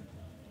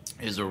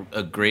 It was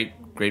a great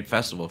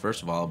festival,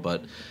 first of all,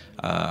 but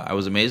I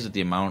was amazed at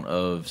the amount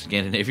of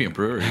Scandinavian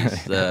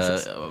breweries,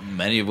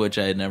 many of which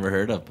I had never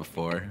heard of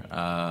before,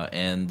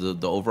 and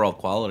the overall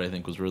quality I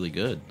think was really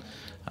good.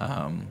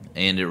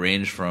 And it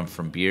ranged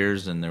from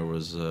beers, and there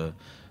was a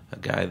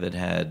guy that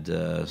had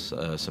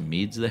some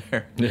meads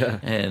there,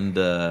 and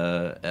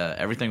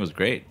everything was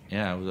great.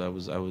 Yeah, I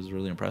was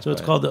really impressed. So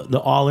it's called the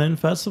All In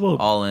Festival.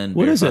 All In.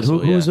 What is it?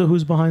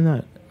 Who's behind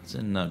that? It's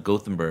in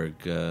Gothenburg,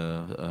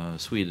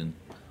 Sweden.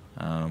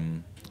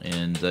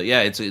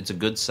 It's a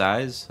good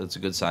size. It's a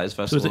good size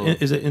festival. So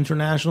is it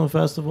international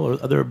festival, or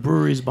are there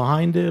breweries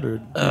behind it,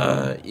 or?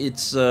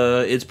 It's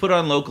put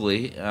on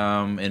locally,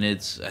 and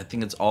I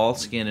think it's all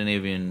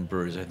Scandinavian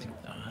breweries. I think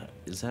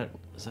is that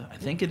I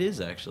think it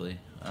is actually.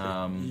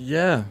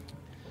 Yeah.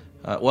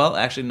 Well,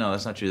 actually, no,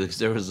 that's not true. Because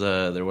there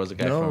was a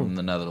guy from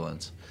the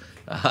Netherlands,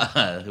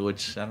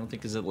 which I don't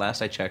think is the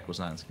last I checked was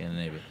not in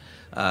Scandinavia.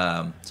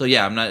 So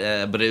yeah, I'm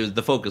not. But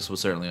the focus was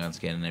certainly on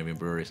Scandinavian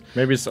breweries.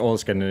 Maybe it's all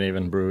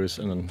Scandinavian breweries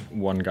and then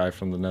one guy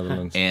from the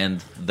Netherlands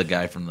and the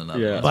guy from the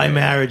Netherlands. Yeah. By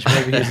marriage,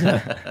 maybe.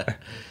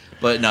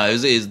 But no, it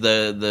was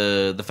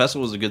the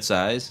festival was a good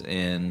size,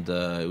 and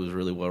it was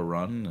really well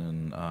run,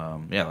 and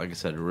like I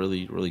said, a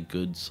really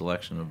good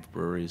selection of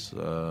breweries.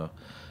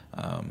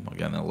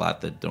 Again, a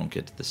lot that don't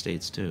get to the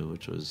States too,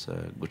 which was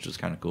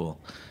kind of cool.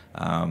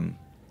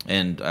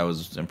 And I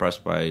was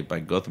impressed by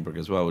Gothenburg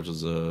as well, which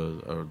is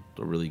a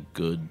really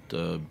good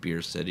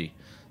beer city.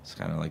 It's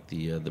kind of like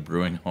the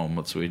brewing home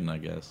of Sweden, I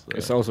guess.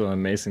 It's also an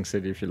amazing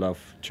city if you love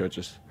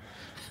churches.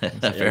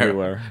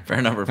 Everywhere.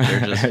 Fair number of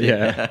churches.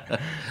 Yeah.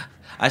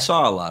 I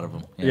saw a lot of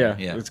them. Yeah,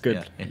 it's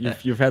good. Yeah.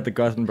 You've had the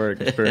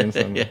Gothenburg experience.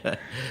 And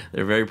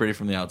they're very pretty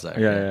from the outside.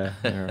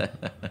 Yeah.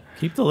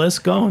 Keep the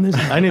list going.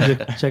 I need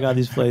to check out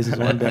these places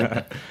one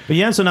day. But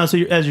yeah, so now,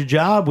 as your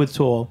job with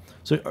Tool,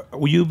 so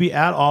will you be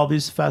at all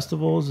these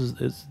festivals?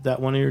 Is that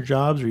one of your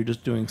jobs, or are you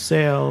just doing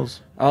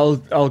sales? I'll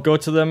go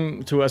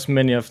to as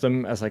many of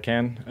them as I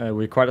can.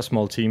 We're quite a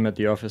small team at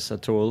the office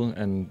at Tool,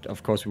 and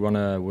of course we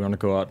wanna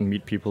go out and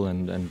meet people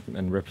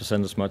and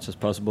represent as much as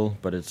possible.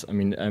 But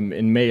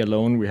in May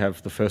alone we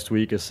have the first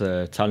week is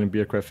Tallinn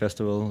Beer Craft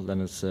Festival,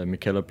 then it's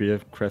Mikkeller Beer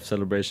Craft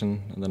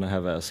Celebration, and then I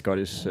have a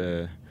Scottish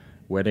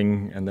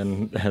wedding, and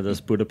then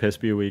there's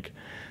Budapest Beer Week.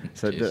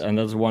 So and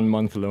that's 1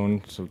 month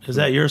alone. So is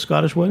that your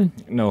Scottish wedding?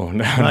 No,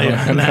 not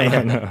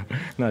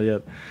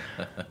yet.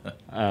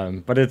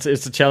 But it's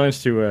a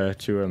challenge to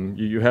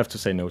you have to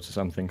say no to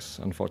some things,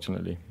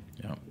 unfortunately.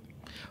 Yeah.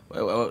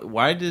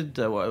 Why did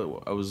I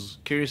was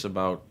curious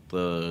about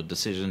the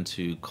decision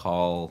to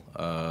call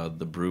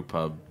the brew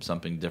pub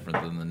something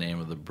different than the name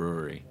of the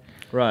brewery?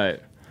 Right.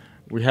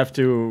 We have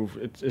to.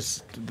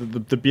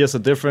 The beers are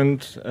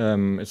different.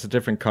 It's a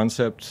different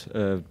concept.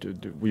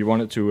 We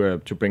wanted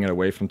to bring it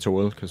away from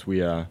Tool because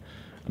we are.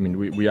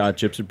 We are a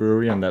gypsy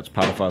brewery, and that's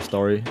part of our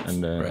story.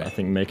 And right. I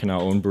think making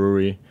our own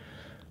brewery,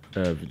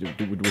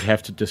 we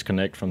have to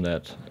disconnect from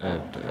that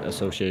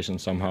association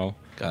somehow.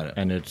 Got it.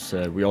 And it's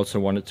we also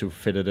wanted to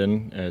fit it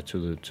in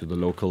to the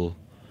local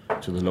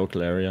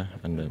area.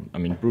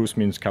 And brews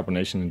means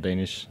carbonation in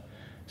Danish,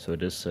 so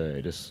it is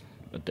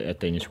a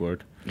Danish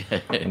word.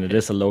 And it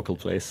is a local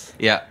place.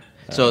 Yeah.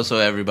 So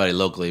everybody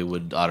locally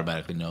would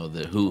automatically know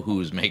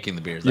who's making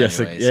the beers. Yes.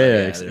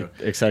 Anyway.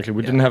 Exactly.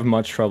 We didn't have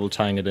much trouble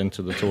tying it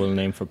into the Tool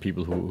name for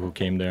people who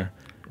came there.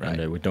 Right.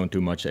 And we don't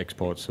do much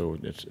export, so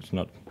it's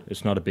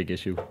not a big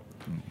issue.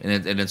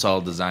 And it's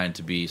all designed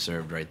to be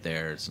served right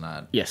there. It's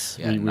not. Yes.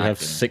 We have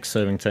 6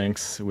 serving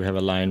tanks. We have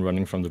a line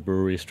running from the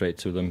brewery straight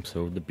to them,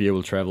 so the beer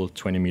will travel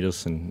 20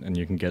 meters and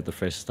you can get the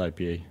freshest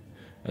IPA.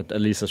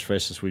 at least as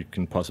fresh as we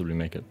can possibly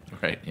make it.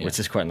 Right. Yeah. Which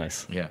is quite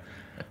nice. Yeah.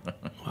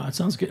 Wow, that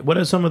sounds good. What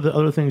are some of the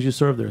other things you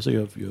serve there? So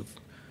do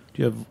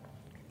you have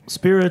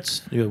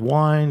spirits? Do you have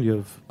wine? Do you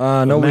have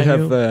no,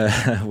 menu?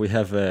 we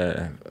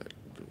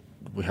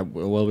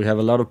have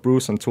a lot of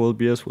brews and toll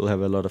beers. We'll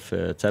have a lot of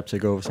tap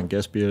takeovers and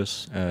guest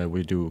beers.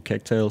 We do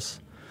kegtails.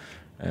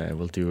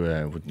 We'll do.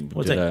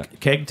 What's that?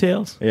 Keg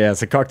tails? Yeah,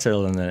 it's a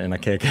cocktail in a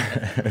keg.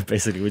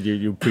 Basically,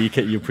 you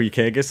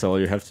pre-keg it, so all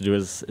you have to do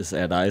is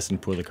add ice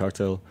and pour the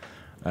cocktail.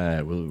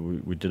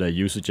 We did a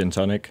yuzu gin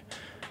tonic,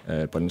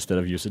 but instead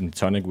of using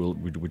tonic,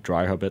 we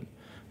dry hop it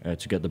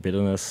to get the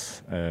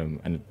bitterness.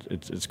 And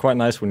it's quite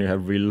nice when you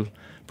have real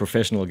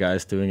professional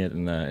guys doing it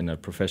in a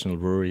professional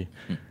brewery.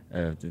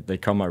 They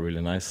come out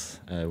really nice.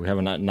 We have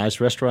a nice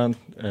restaurant.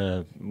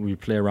 We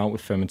play around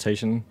with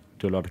fermentation,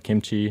 do a lot of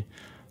kimchi.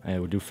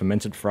 We do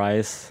fermented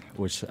fries,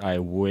 which I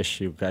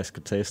wish you guys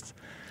could taste,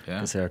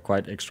 because they are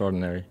quite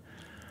extraordinary.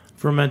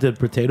 Fermented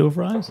potato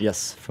fries?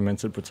 Yes,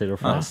 fermented potato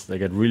fries. They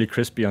get really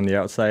crispy on the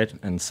outside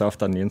and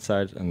soft on the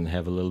inside, and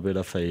have a little bit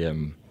of a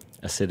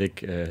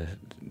acidic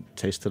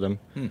taste to them,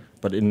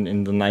 but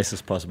in the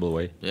nicest possible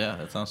way. Yeah,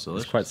 that sounds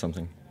delicious. It's quite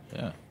something.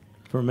 Yeah.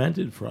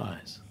 Fermented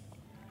fries.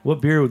 What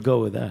beer would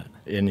go with that?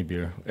 Any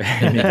beer.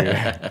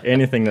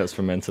 Anything that's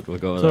fermented will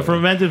go with that. So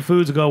fermented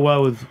foods go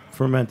well with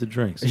fermented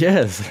drinks?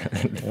 Yes.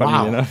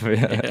 Wow. Funny enough,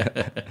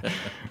 yeah.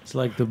 It's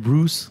like the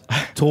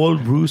Tall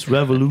Bruce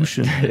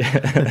revolution.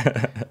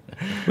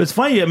 But it's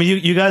funny. I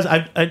mean, you guys,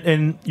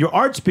 and your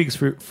art speaks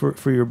for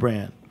your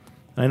brand.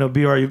 I know,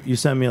 BR, you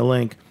sent me a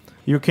link.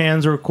 Your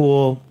cans are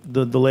cool.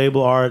 The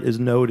label art is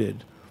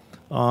noted.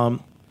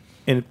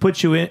 And it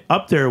puts you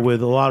up there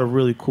with a lot of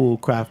really cool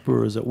craft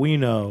brewers that we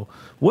know.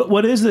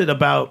 What is it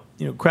about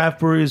craft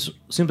breweries?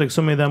 Seems like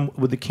so many of them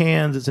with the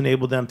cans, it's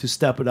enabled them to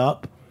step it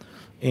up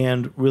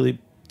and really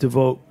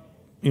devote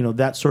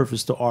that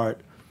surface to art.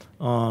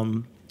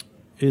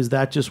 Is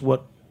that just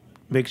what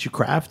makes you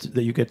craft,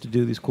 that you get to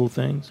do these cool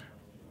things?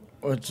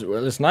 Well,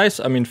 it's nice.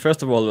 I mean,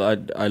 first of all,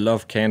 I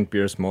love canned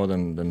beers more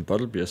than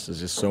bottled beers. There's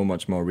just so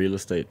much more real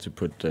estate to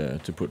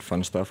put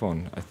fun stuff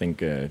on. I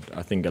think a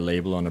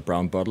label on a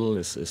brown bottle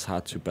is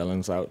hard to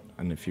balance out,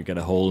 and if you get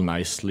a whole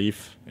nice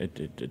sleeve,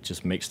 it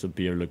just makes the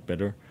beer look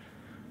better.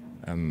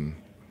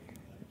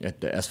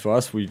 As for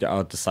us,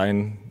 our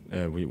design,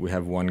 we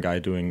have one guy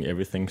doing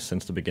everything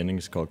since the beginning.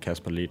 It's called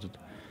Kasper Ledet.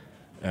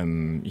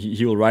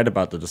 He will write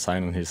about the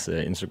design on his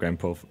Instagram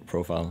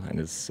profile, and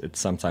it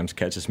sometimes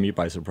catches me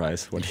by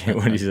surprise what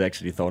he's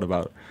actually thought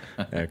about,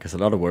 because a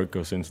lot of work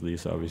goes into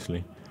these,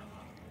 obviously.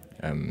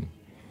 But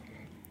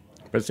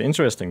it's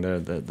interesting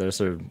that there's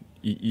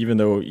even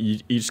though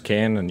each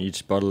can and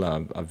each bottle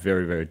are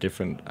very, very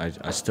different,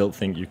 I still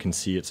think you can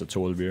see it's a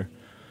Toll beer.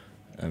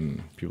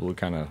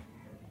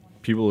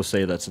 People will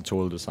say that's a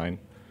Toll design.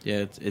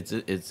 Yeah,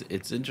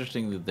 it's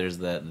interesting that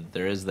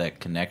there is that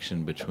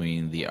connection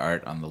between the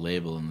art on the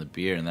label and the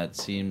beer, and that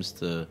seems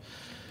to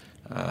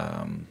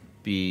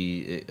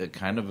be a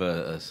kind of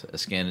a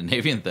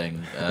Scandinavian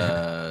thing,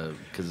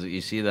 because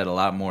you see that a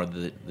lot more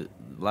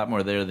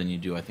there than you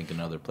do, I think, in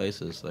other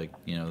places, like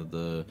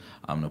the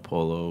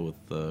Omnipolo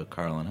with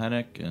Carl and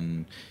Henrik,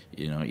 and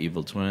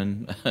Evil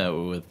Twin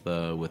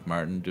with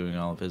Martin doing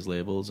all of his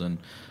labels, and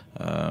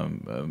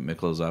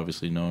Mikkel is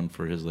obviously known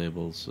for his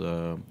labels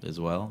as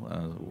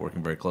well,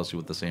 working very closely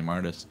with the same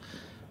artists.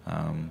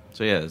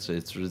 So yeah,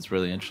 it's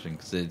really interesting,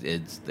 because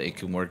it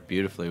can work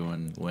beautifully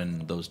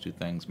when those two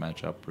things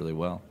match up really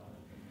well.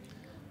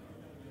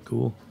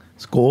 Cool.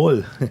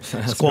 Skål.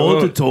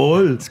 Skål to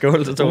Toll.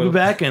 Skål to Toll. We'll be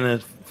back in a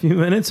few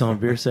minutes on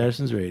Beer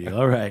Sessions Radio.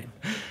 All right.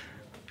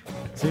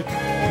 That's it.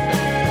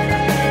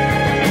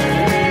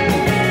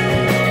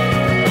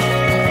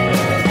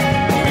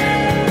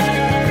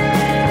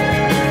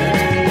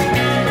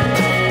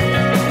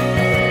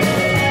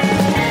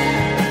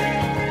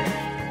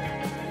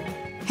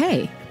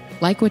 Hey,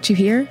 like what you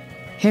hear?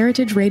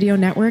 Heritage Radio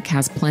Network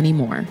has plenty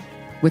more.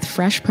 With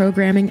fresh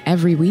programming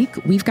every week,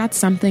 we've got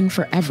something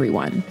for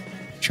everyone.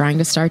 Trying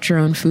to start your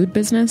own food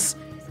business?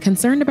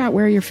 Concerned about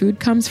where your food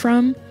comes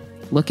from?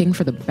 Looking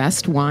for the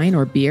best wine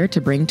or beer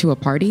to bring to a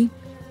party?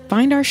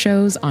 Find our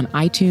shows on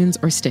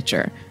iTunes or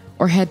Stitcher,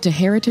 or head to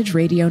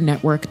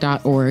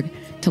heritageradionetwork.org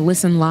to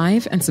listen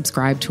live and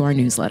subscribe to our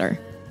newsletter.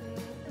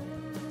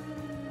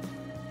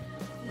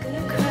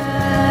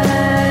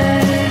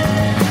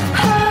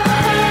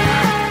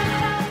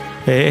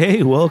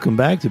 Hey, welcome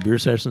back to Beer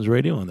Sessions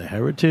Radio on the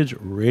Heritage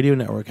Radio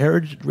Network.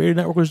 Heritage Radio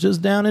Network was just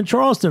down in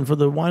Charleston for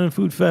the Wine and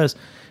Food Fest.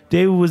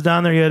 David was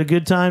down there. You had a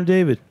good time,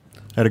 David?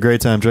 Had a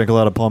great time. Drank a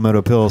lot of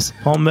Palmetto Pills.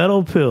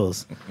 Palmetto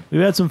Pills. We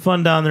had some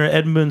fun down there at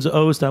Edmund's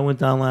Oast. I went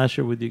down last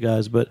year with you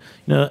guys. But,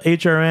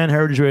 HRN,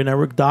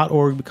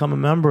 heritageradionetwork.org, become a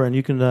member, and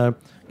you can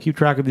keep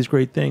track of these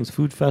great things,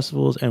 food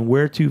festivals, and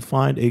where to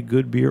find a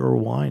good beer or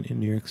wine in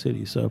New York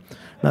City. So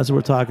that's what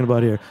we're talking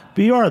about here.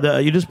 BR,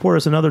 you just poured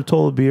us another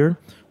Toll beer.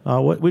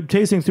 We're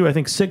tasting through, I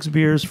think, 6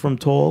 beers from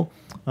Toll,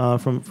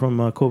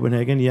 from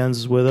Copenhagen. Jens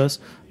is with us,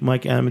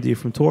 Mike Amity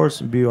from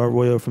Tors, and B.R.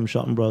 Royo from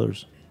Shelton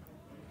Brothers.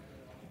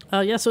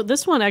 Yeah, so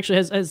this one actually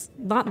has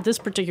not this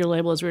particular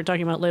label, as we were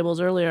talking about labels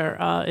earlier.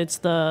 It's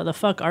the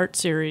Fuck Art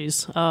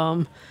series.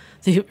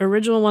 The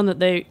original one that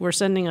they were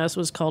sending us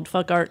was called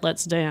Fuck Art,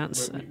 Let's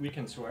Dance. We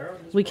can swear on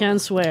this? We can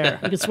swear.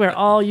 You can swear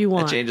all you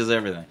want. That changes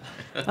everything.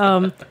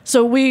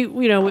 So we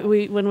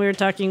when we were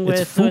talking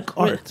with Fuck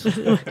Art.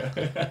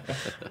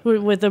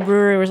 with the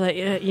brewery, was like,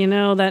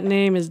 yeah, that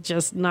name is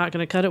just not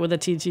going to cut it with a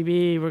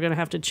TTB. We're going to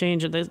have to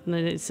change it.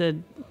 They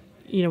said,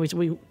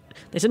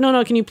 they said,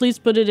 no, can you please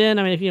put it in?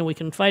 I mean, we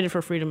can fight it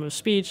for freedom of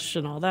speech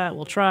and all that.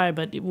 We'll try,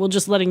 but we're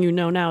just letting you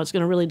know now it's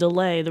going to really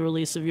delay the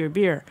release of your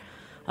beer.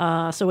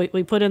 So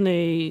we put in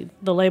the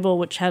label,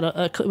 which had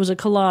it was a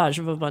collage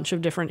of a bunch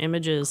of different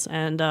images,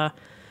 and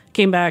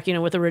came back,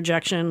 with a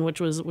rejection, which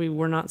was, we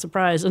were not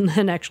surprised, and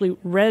then actually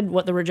read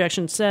what the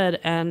rejection said,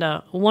 and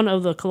one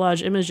of the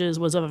collage images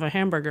was of a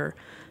hamburger.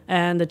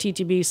 And the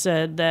TTB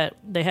said that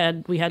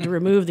we had to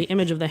remove the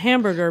image of the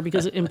hamburger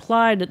because it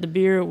implied that the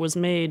beer was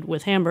made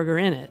with hamburger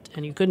in it,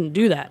 and you couldn't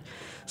do that.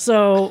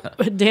 So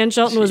Dan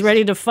Shelton was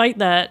ready to fight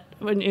that,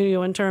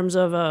 in terms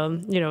of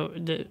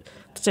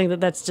saying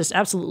that that's just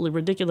absolutely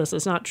ridiculous.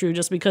 It's not true.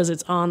 Just because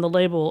it's on the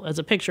label as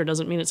a picture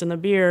doesn't mean it's in the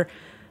beer.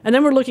 And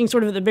then we're looking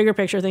sort of at the bigger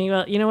picture, thinking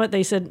about, what,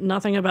 they said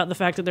nothing about the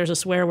fact that there's a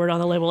swear word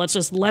on the label. Let's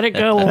just let it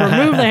go. We'll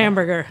remove the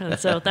hamburger. And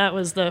so that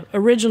was the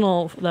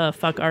original, the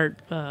Fuck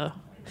Art.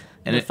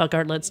 Fuck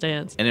Art, Let's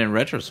Dance. And in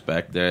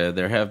retrospect,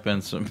 there have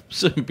been some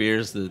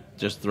beers that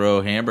just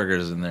throw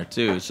hamburgers in there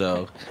too.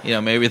 So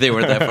maybe they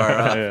weren't that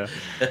far off.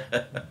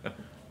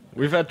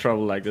 We've had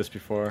trouble like this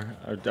before.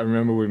 I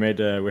remember we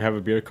have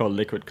a beer called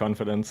Liquid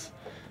Confidence,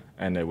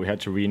 and we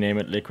had to rename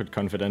it Liquid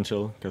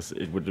Confidential because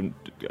it wouldn't.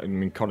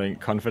 Calling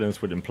it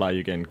confidence would imply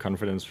you gain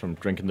confidence from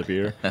drinking the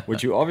beer,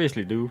 which you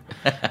obviously do.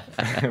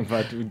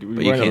 but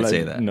you can't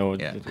say that. No,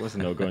 yeah. It was a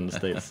no-go in the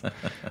States.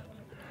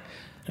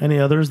 Any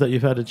others that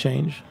you've had to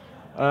change?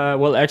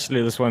 Well,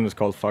 actually, this one is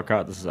called Fuck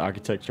Art. This is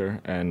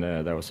architecture, and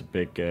there was a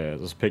big.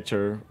 There's a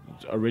picture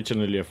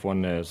originally of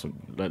one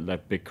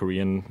that big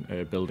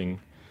Korean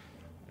building.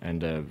 And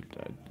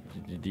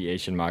the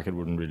Asian market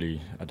wouldn't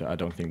really. I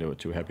don't think they were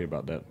too happy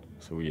about that.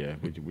 So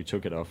we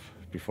took it off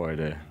before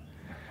it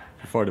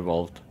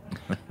evolved.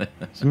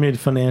 So you made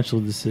financial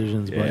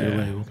decisions about your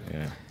label.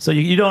 Yeah. So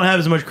you don't have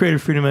as much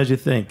creative freedom as you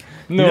think.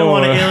 No. You don't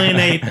want to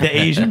alienate the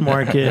Asian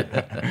market.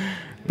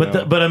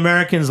 But but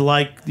Americans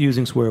like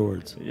using swear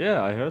words.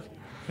 Yeah, I heard.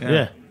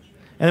 Yeah.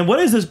 And then what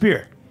is this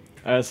beer?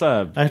 I'm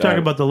talking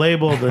about the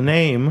label, the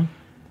name.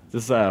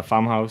 This is a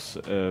farmhouse,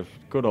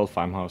 good old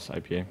farmhouse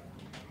IPA.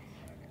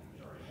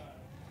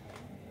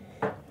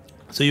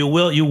 So you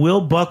will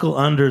buckle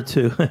under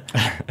to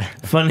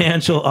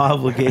financial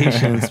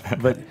obligations,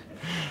 but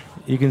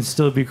you can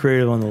still be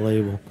creative on the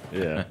label.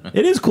 Yeah,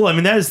 it is cool. I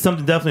mean, that is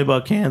something definitely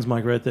about cans,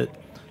 Mike. Right? That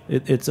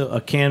it's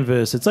a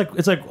canvas. It's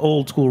like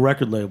old school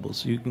record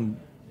labels. You can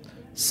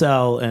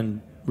sell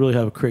and really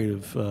have a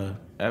creative.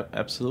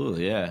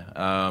 Absolutely, yeah.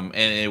 And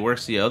it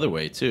works the other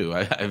way too.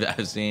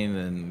 I've seen,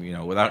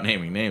 and without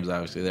naming names,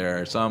 obviously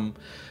there are some.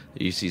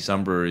 You see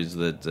some breweries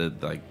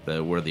that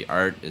where the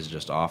art is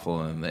just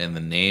awful and the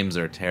names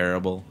are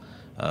terrible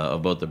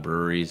of both the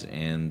breweries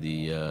and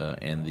the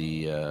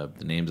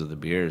names of the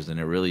beers, and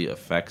it really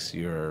affects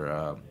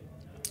your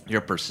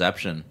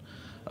perception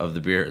of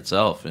the beer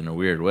itself in a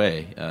weird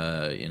way.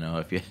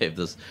 If you have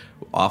this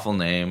awful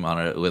name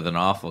with an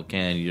awful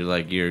can,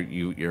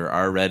 you're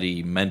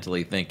already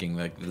mentally thinking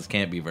like this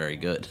can't be very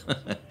good.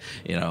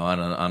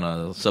 On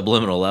a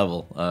subliminal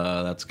level,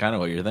 that's kind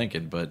of what you're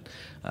thinking. But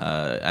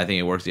I think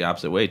it works the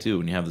opposite way too.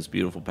 When you have this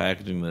beautiful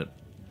packaging that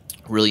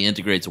really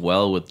integrates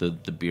well with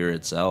the beer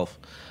itself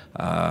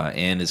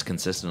and is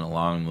consistent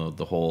along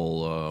the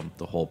whole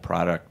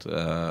product.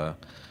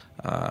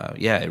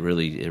 It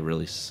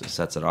really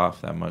sets it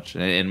off that much,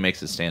 and it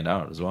makes it stand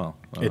out as well.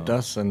 It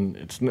does, and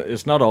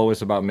it's not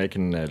always about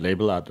making a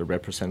label art that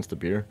represents the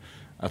beer.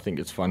 I think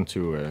it's fun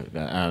to.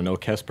 I know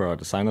Casper, our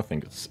designer,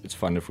 thinks it's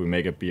fun if we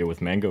make a beer with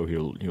mango.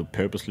 He'll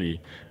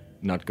purposely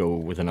not go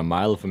within a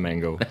mile of a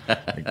mango.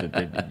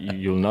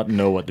 You'll not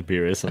know what the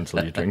beer is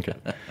until you drink it.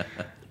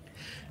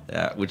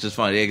 Yeah, which is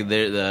funny. They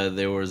did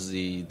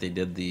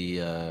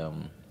the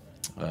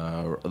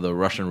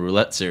Russian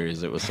roulette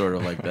series. It was sort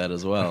of like that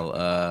as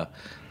well.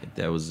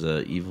 That was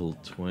Evil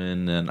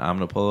Twin and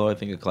Omnipolo, I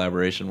think, a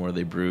collaboration where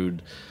they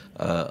brewed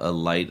a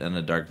light and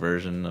a dark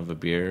version of a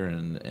beer,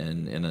 and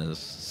in a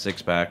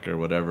 6-pack or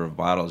whatever of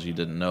bottles, you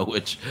didn't know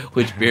which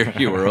beer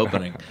you were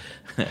opening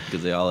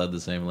because they all had the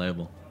same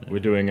label. We're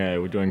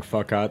doing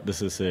Fuck Art.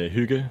 This is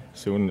hygge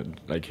soon,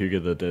 like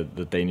hygge,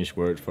 the Danish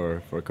word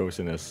for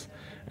coziness.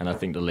 And I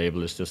think the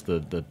label is just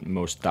the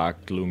most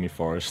dark, gloomy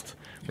forest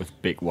with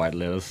big white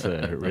letters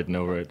written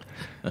over it.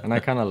 And I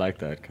kind of like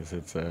that because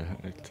it's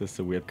just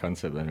a weird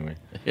concept anyway.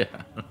 Yeah.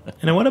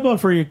 And then what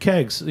about for your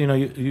kegs?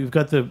 You've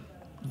got the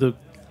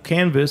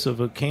canvas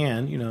of a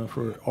can,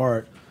 for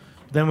art.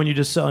 Then when you're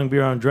just selling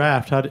beer on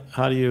draft,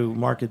 how do you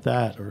market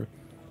that? Or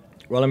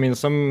well, I mean,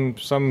 some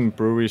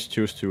breweries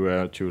choose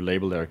to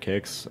label their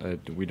kegs.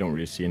 We don't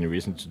really see any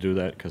reason to do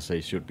that because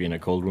they should be in a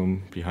cold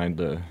room behind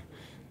the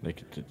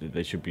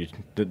They should be.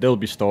 They'll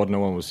be stored. No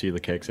one will see the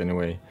kegs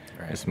anyway.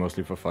 Right. It's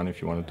mostly for fun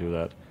if you want to do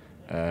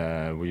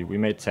that. We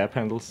made tap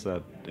handles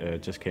that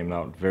just came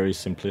out very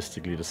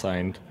simplistically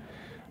designed.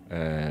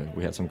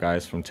 We had some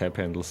guys from Tap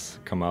Handles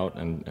come out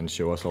and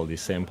show us all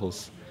these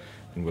samples,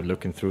 and we're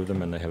looking through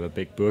them, and they have a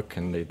big book,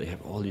 and they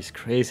have all these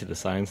crazy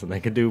designs, and they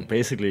can do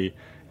basically,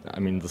 I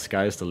mean, the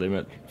sky's the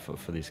limit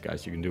for these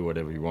guys. You can do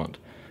whatever you want.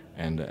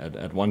 And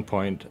at one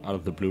point, out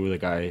of the blue, the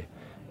guy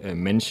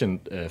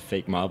mentioned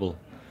fake marble,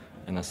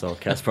 and I saw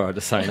Kasper, our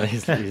designer,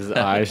 his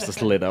eyes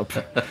just lit up,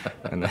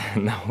 and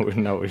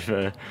now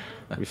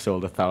we've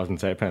sold 1,000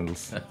 tap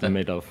handles. They're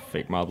made of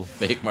fake marble.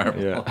 Fake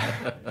marble. Yeah.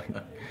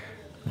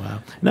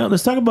 Wow. Now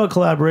let's talk about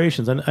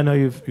collaborations. I know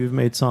you've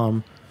made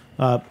some.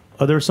 Are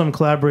there some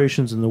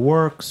collaborations in the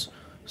works?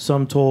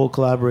 Some Toll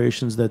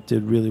collaborations that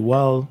did really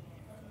well?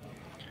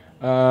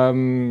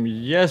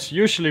 Yes,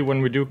 usually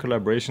when we do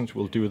collaborations,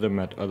 we'll do them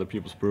at other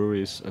people's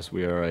breweries, as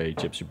we are a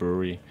gypsy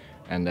brewery,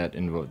 and that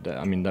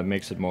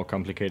makes it more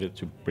complicated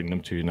to bring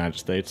them to the United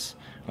States,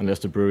 unless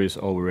the brewery is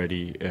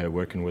already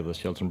working with the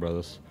Shelton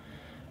Brothers.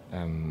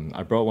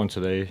 I brought one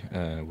today.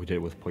 We did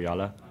with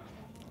Pojala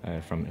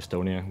from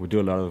Estonia. We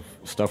do a lot of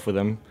stuff with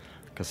them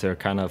because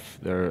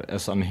they're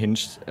as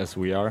unhinged as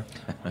we are.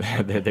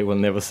 they will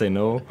never say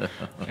no,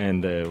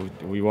 and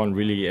we won't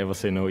really ever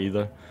say no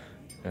either.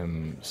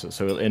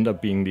 So it'll end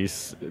up being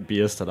these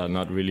beers that are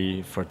not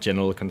really for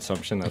general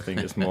consumption. I think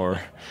it's more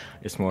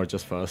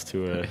just for us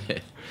to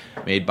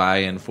made by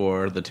and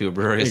for the two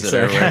breweries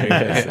exactly,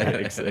 that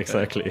are yes,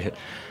 exactly.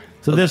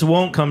 So this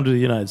won't come to the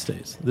United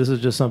States. This is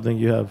just something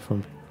you have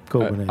from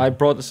Copenhagen. I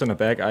brought this in a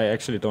bag. I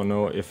actually don't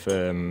know if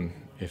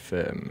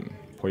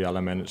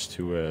Pojala managed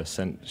to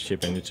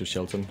ship any to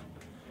Shelton.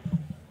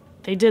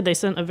 They did. They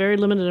sent a very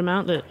limited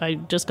amount. That I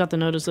just got the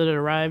notice that it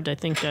arrived, I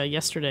think,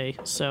 yesterday.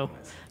 So,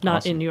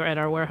 not awesome. at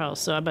our warehouse.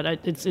 So, but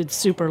it's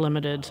super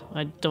limited.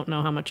 I don't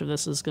know how much of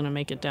this is going to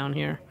make it down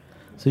here.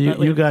 So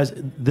you guys,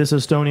 this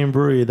Estonian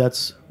brewery,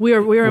 that's we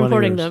are one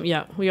importing of yours. them.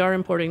 Yeah, we are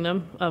importing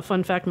them.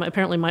 Fun fact: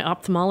 apparently my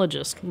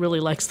ophthalmologist really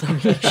likes them.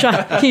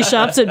 He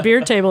shops at Beer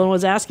Table and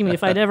was asking me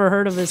if I'd ever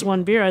heard of this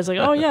one beer. I was like,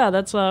 oh yeah,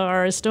 that's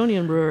our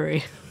Estonian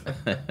brewery.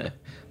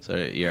 So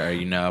are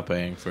you now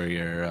paying for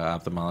your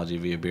ophthalmology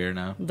via beer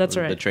now? That's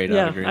right. The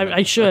trade-out agreement?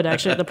 I should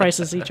actually at the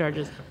prices he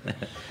charges.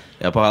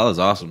 Yeah, Pojala is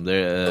awesome.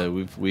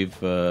 We've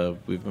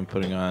been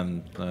putting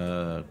on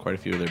quite a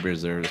few of their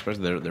beers.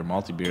 Especially their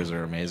malty beers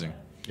are amazing.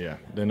 Yeah,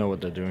 they know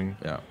what they're doing.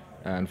 Yeah.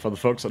 And for the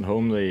folks at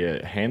home,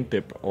 they hand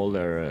dip all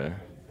their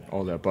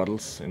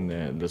bottles in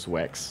this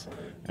wax.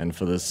 And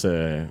for this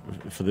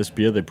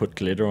beer, they put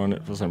glitter on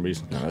it for some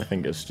reason. And I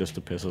think it's just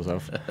to piss us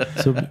off.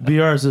 So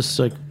BR is just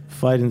like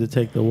fighting to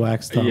take the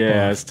wax top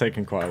yeah, off. it's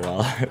taken quite a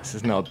while. This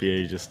is not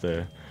beer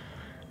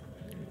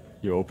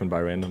you open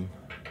by random.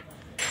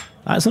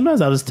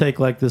 Sometimes I'll just take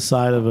like the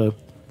side of a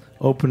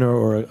opener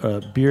or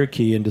a beer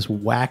key and just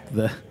whack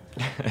the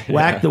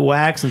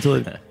wax until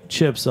it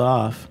chips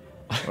off.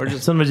 Or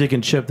just sometimes you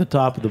can chip the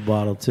top of the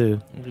bottle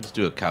too. You can just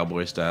do a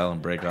cowboy style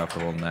and break off the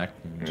whole neck.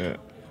 Yeah.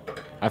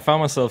 I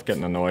found myself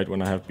getting annoyed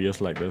when I have beers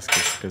like this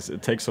because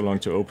it takes so long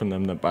to open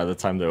them that by the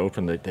time they're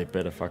open, they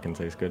better fucking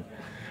taste good.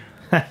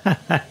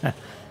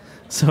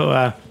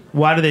 So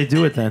why do they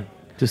do it then?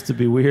 Just to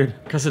be weird?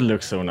 Because it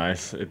looks so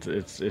nice.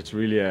 It's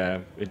really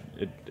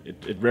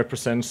it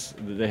represents.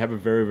 They have a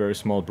very, very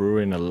small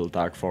brewery in a little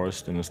dark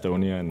forest in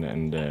Estonia,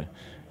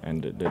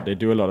 and they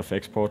do a lot of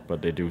export,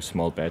 but they do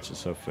small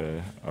batches of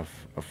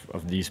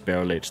these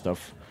barrel-aged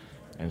stuff,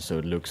 and so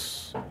it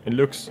looks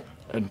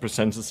and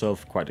presents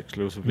itself quite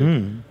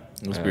exclusively.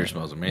 This beer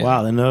smells amazing.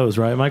 Wow, the nose,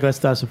 right? Mike, that's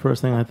the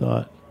first thing I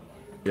thought.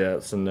 Yeah,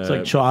 it's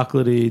like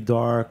chocolatey,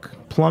 dark,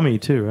 plummy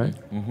too, right?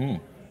 Mm-hmm.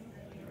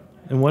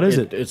 And what is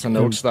it? It's an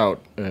oat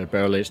stout,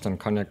 barrel-aged on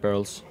cognac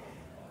barrels.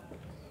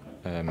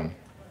 And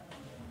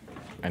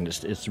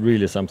it's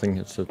really something.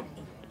 It's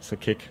a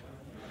kick.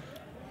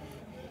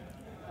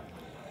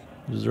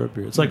 Dessert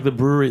beer. It's like the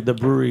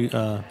brewery.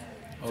 A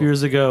few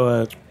years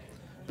ago,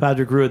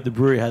 Patrick Roux at the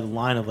brewery had a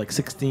line of like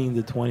 16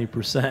 to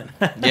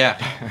 20%.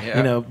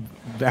 Yeah.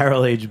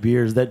 Barrel aged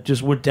beers that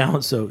just went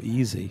down so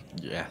easy.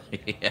 Yeah,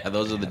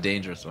 those are the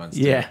dangerous ones.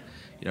 Yeah.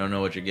 You don't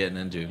know what you're getting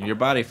into. Your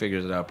body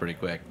figures it out pretty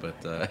quick,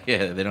 but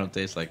they don't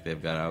taste like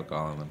they've got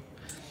alcohol in them.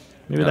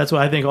 Maybe that's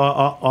why I think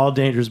all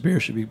dangerous beer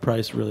should be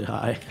priced really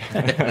high.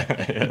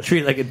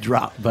 Treat it like a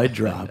drop by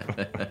drop.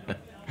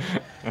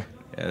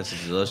 Yeah, this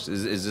is delicious.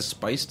 Is this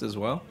spiced as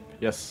well?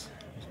 Yes,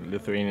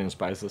 Lithuanian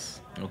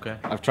spices. Okay.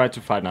 I've tried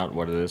to find out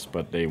what it is,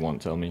 but they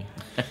won't tell me.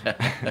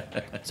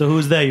 So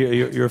who's they?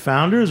 Your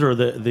founders or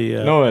the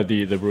No,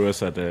 the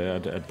brewers at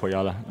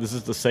Pojala. This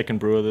is the second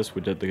brew of this.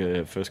 We did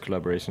the first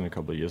collaboration a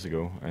couple of years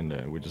ago, and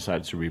we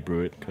decided to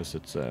rebrew it because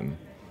it's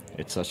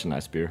such a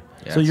nice beer.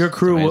 Yeah, so your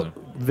crew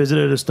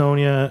visited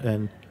Estonia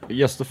and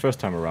yes, the first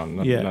time around,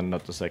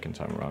 not the second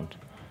time around.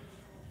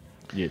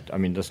 Yeah, I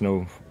mean, there's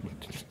no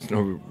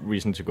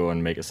reason to go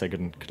and make a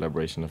second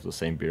collaboration of the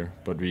same beer.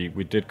 But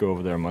we did go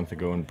over there a month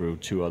ago and brew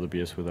 2 other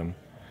beers with them,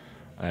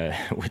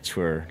 which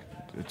were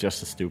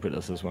just as stupid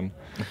as this one.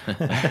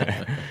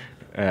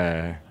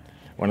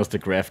 One is the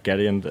Graf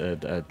Gradient,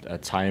 a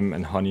thyme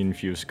and honey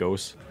infused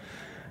gose,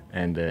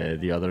 and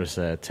the other is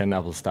a 10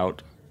 apple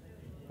stout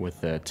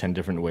with 10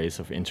 different ways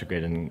of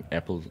integrating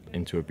apple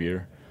into a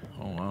beer.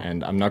 Oh, wow.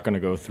 And I'm not going to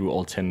go through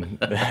all 10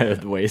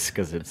 ways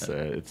because it's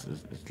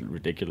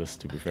ridiculous,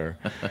 to be fair.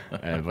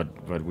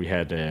 But we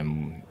had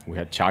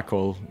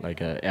charcoal,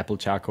 like apple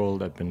charcoal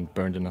that had been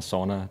burned in a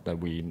sauna that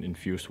we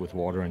infused with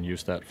water and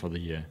used that for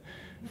the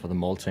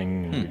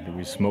malting.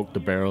 We smoked the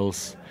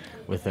barrels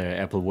with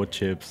apple wood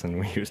chips, and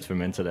we used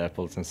fermented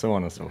apples and so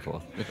on and so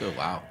forth.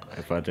 Wow.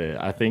 But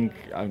I think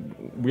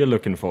we're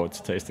looking forward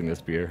to tasting this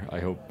beer. I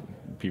hope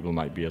people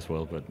might be as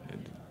well, but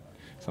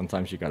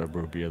sometimes you got to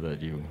brew beer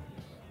that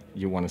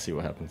you want to see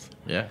what happens.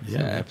 Yeah,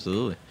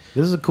 absolutely.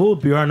 This is a cool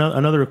beer,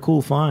 another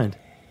cool find.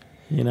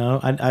 You know,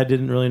 I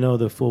didn't really know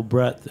the full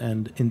breadth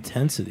and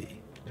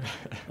intensity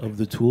of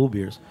the Tool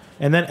beers.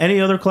 And then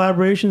any other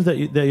collaborations that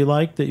you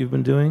like that you've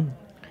been doing?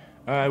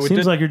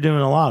 Seems like you're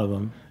doing a lot of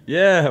them.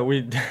 Yeah,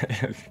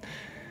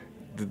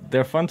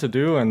 they're fun to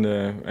do,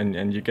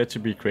 and you get to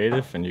be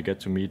creative, and you get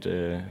to meet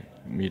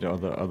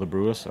other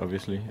brewers.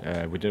 Obviously,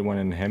 we did one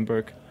in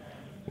Hamburg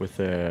with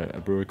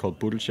a brewery called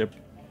Budelschip,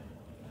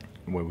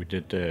 where we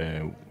did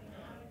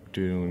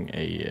doing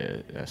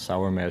a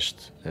sour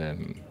mashed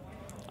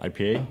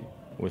IPA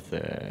with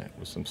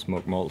some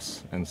smoked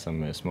malts and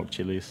some smoked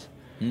chilies,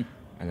 and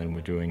then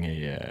we're doing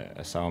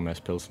a sour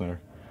mash pilsner.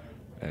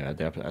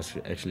 That's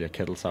actually a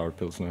kettle sour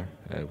pilsner.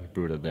 We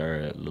brewed it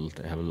there.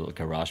 They have a little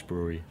garage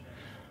brewery.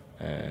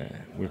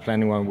 We're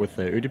planning one with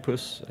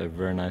Oedipus, a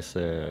very nice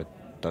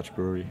Dutch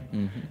brewery,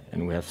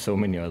 and we have so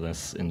many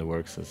others in the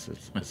works.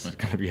 It's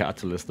going to be hard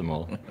to list them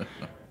all.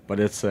 But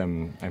it's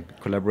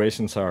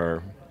collaborations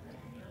are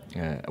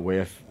a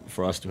way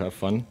for us to have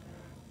fun.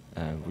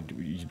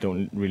 You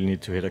don't really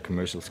need to hit a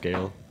commercial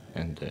scale,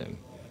 and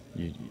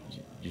you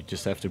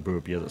just have to brew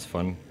a beer that's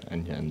fun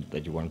and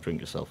that you want to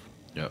drink yourself.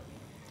 Yep.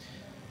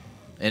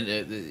 And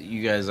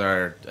you guys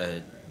are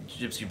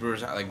Gypsy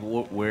Brewers. Like,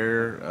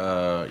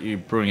 where you're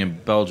brewing in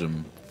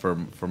Belgium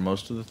for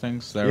most of the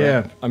things? Is that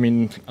right? I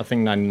mean, I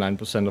think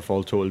 99% of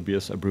all Tool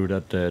beers are brewed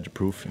at the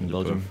Proof in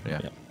Belgium.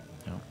 Yeah.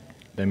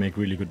 They make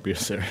really good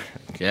beers there.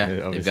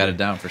 Yeah, they've got it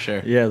down for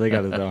sure. Yeah, they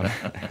got it down.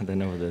 They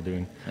know what they're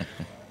doing.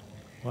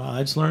 Wow,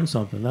 I just learned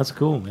something. That's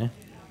cool, man.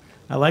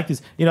 I like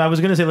these. You know, I was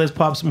going to say let's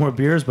pop some more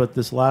beers, but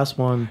this last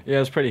one...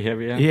 Yeah, it's pretty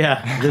heavy, yeah.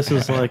 Yeah, this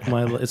is like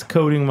it's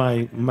coating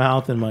my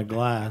mouth and my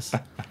glass.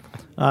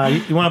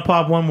 You want to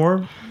pop one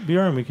more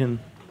beer and we can...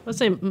 Let's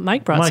say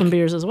Mike brought some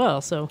beers as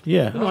well, so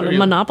yeah. we want to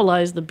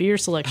monopolize the beer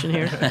selection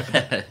here.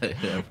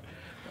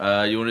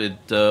 You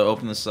wanted to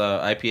open this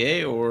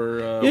IPA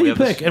or... you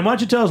pick. And why don't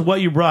you tell us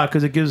what you brought,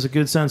 because it gives a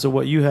good sense of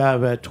what you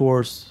have at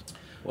Torst.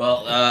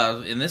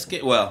 Well, in this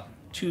case... Well,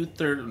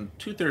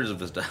 two-thirds of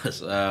this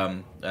does.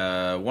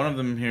 One of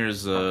them here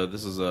is...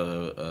 this is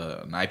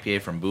an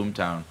IPA from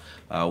Boomtown.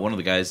 One of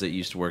the guys that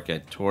used to work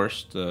at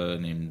Torst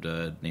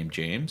named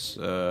James,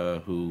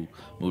 who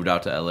moved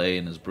out to LA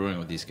and is brewing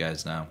with these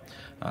guys now.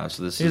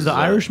 So this is the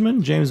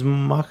Irishman, James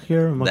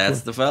Macher.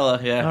 That's the fella,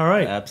 yeah. All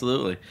right,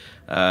 absolutely.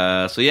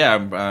 So yeah,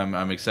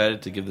 I'm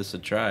excited to give this a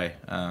try.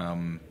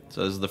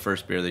 So this is the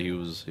first beer that he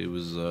was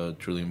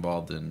truly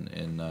involved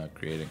in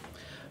creating.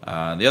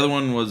 The other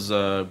one was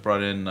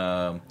brought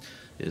in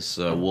is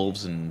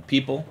Wolves and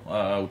People,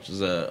 which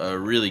is a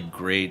really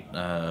great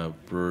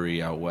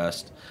brewery out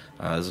west.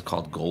 This is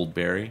called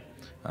Goldberry.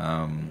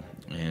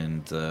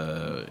 And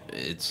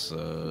it's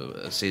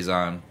a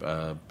saison,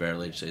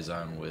 barrel-aged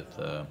saison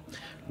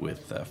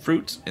with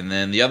fruit. And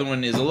then the other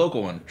one is a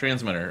local one,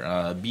 Transmitter,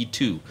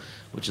 B2,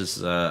 which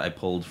is I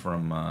pulled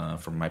from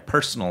my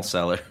personal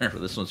cellar.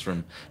 This one's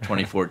from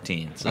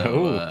 2014,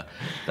 so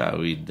thought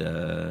we'd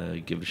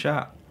give it a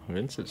shot.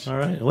 Vintage. All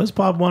right, let's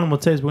pop one and we'll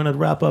taste. We're going to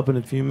wrap up in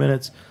a few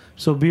minutes.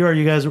 So, BR,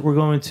 you guys, we're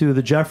going to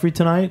the Jeffrey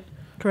tonight.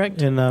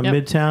 Correct. In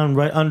Midtown,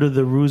 right under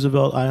the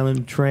Roosevelt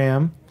Island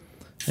tram.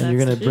 And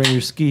you're going to bring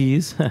your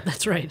skis.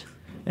 That's right.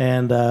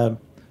 And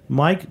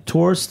Mike,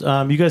 Torst,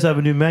 you guys have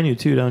a new menu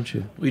too, don't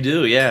you? We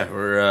do, yeah.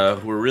 We're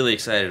really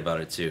excited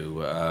about it too.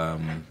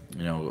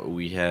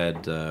 We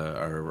had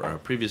our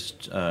previous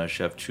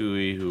chef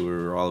Chewy, who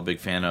we're all a big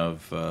fan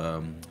of,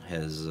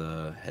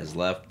 has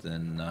left,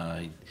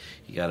 and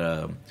he got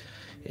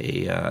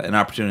an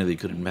opportunity that he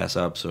couldn't pass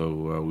up.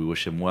 So we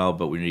wish him well.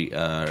 But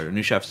our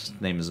new chef's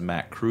name is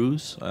Matt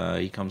Cruz.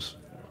 He comes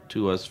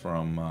to us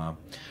from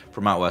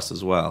out west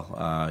as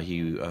well.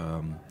 He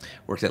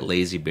worked at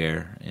Lazy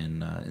Bear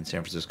in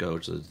San Francisco,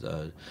 which is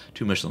a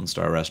 2 Michelin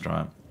star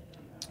restaurant.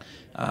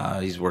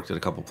 He's worked at a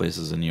couple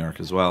places in New York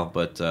as well.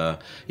 But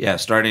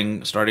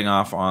starting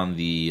off on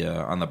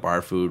the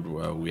bar food,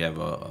 we have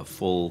a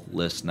full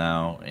list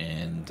now,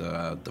 and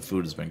the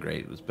food has been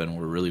great.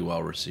 We're really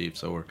well received,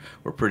 so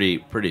we're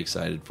pretty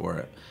excited for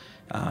it.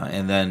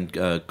 And then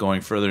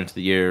going further into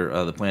the year,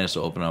 the plan is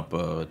to open up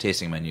a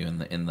tasting menu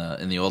in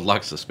the old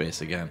Luxa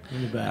space again.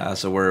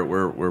 So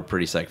we're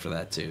pretty psyched for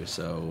that too.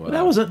 So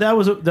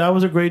that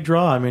was a great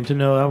draw. I mean, to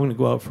know I'm going to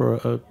go out for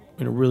a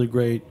really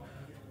great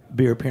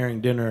beer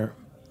pairing dinner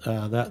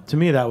that to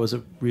me that was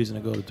a reason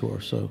to go to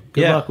tour. So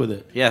good luck with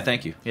it. Yeah,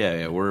 thank you.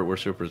 Yeah, we're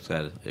super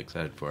excited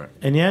for it.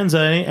 And Jens,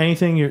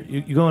 anything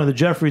you're going to the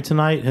Jeffrey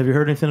tonight? Have you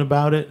heard anything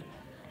about it?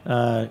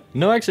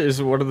 No, actually, it's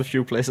one of the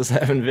few places I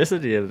haven't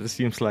visited yet. It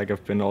seems like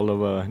I've been all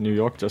over New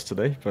York just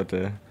today, but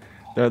there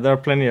are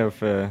plenty of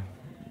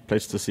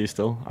places to see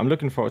still. I'm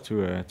looking forward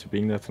to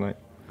being there tonight.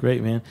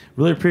 Great, man.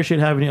 Really appreciate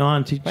having you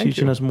on,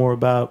 teaching us more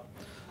about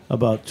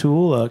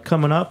Tool.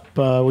 Coming up,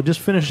 we'll just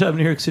finish up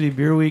New York City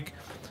Beer Week.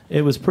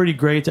 It was pretty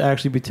great to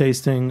actually be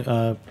tasting,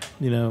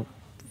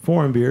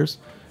 foreign beers.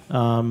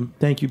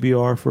 Thank you,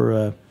 BR,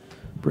 for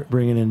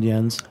bringing in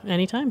Jens.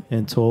 Anytime.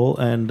 And Toll.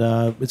 And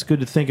it's good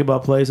to think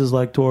about places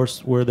like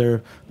Torst where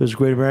there's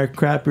great American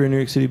craft beer, New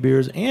York City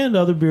beers, and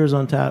other beers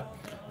on tap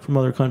from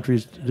other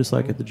countries, just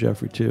like at the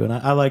Jeffrey, too. And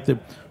I like the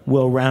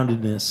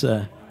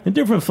well-roundedness and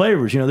different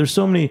flavors. There's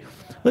so many.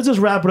 Let's just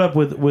wrap it up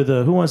with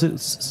who wants to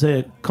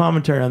say a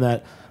commentary on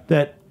that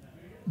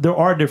there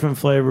are different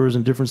flavors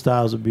and different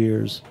styles of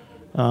beers.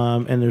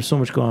 And there's so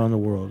much going on in the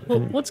world. Well,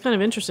 what's kind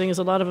of interesting is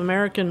a lot of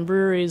American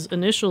breweries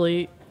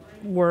initially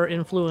were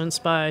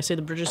influenced by, say,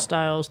 the British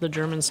styles, the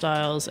German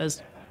styles,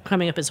 as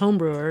coming up as home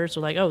brewers.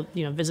 So like,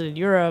 visited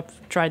Europe,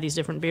 tried these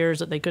different beers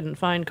that they couldn't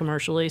find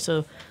commercially.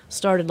 So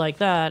started like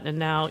that, and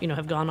now,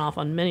 have gone off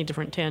on many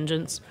different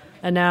tangents.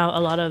 And now a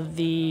lot of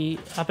the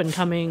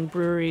up-and-coming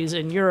breweries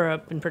in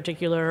Europe, in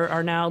particular,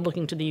 are now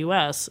looking to the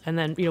U.S. and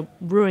then,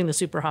 brewing the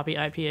super hoppy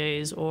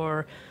IPAs,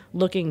 or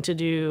looking to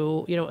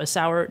do, a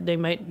sour. They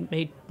might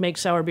make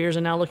sour beers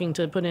and now looking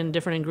to put in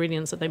different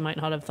ingredients that they might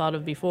not have thought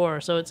of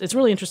before. So it's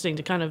really interesting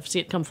to kind of see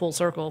it come full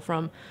circle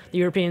from the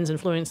Europeans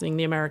influencing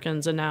the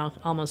Americans, and now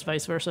almost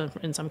vice versa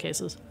in some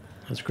cases.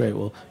 That's great.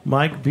 Well,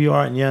 Mike, BR,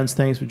 and Jens,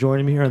 thanks for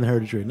joining me here on the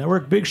Heritage Radio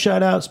Network. Big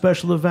shout out,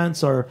 special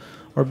events. Our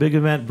big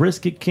event,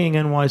 Brisket King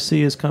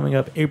NYC, is coming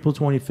up April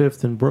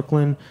 25th in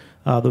Brooklyn.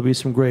 There'll be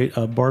some great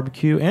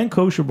barbecue and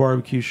kosher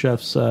barbecue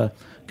chefs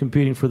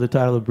competing for the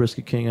title of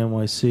Brisket King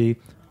NYC.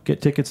 Get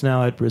tickets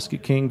now at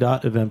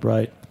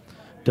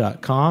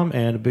brisketking.eventbrite.com.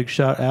 And a big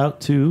shout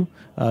out to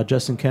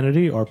Justin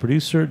Kennedy, our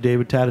producer,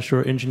 David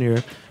Tadashore, engineer.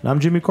 And I'm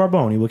Jimmy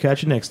Carboni. We'll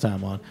catch you next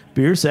time on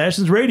Beer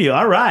Sessions Radio.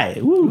 All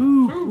right.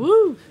 Woo.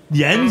 Woo.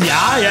 Jens,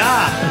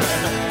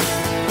 yeah.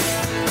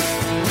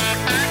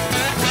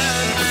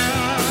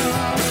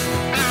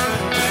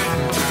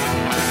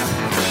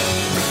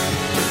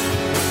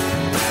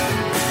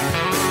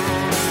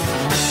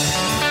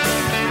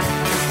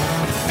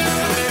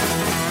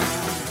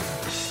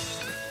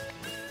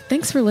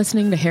 Thanks for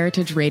listening to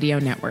Heritage Radio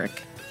Network,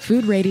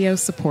 food radio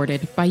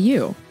supported by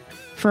you.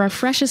 For our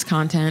freshest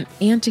content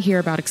and to hear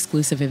about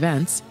exclusive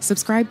events,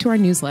 subscribe to our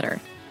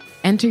newsletter.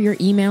 Enter your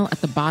email at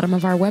the bottom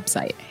of our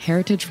website,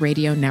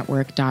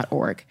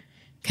 heritageradionetwork.org.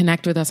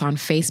 Connect with us on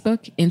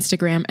Facebook,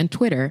 Instagram, and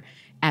Twitter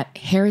at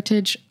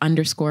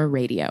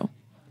heritage_radio.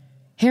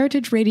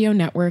 Heritage Radio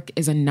Network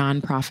is a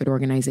nonprofit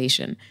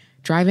organization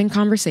driving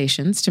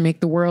conversations to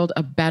make the world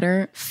a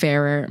better,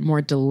 fairer,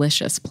 more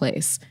delicious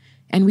place.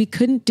 And we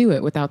couldn't do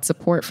it without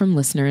support from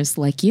listeners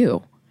like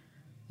you.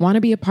 Want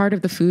to be a part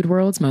of the food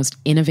world's most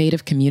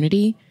innovative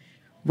community?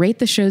 Rate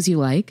the shows you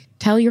like,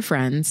 tell your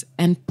friends,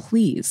 and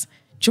please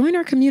join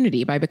our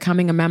community by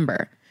becoming a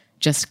member.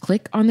 Just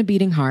click on the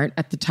beating heart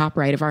at the top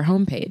right of our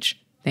homepage.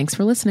 Thanks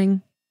for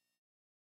listening.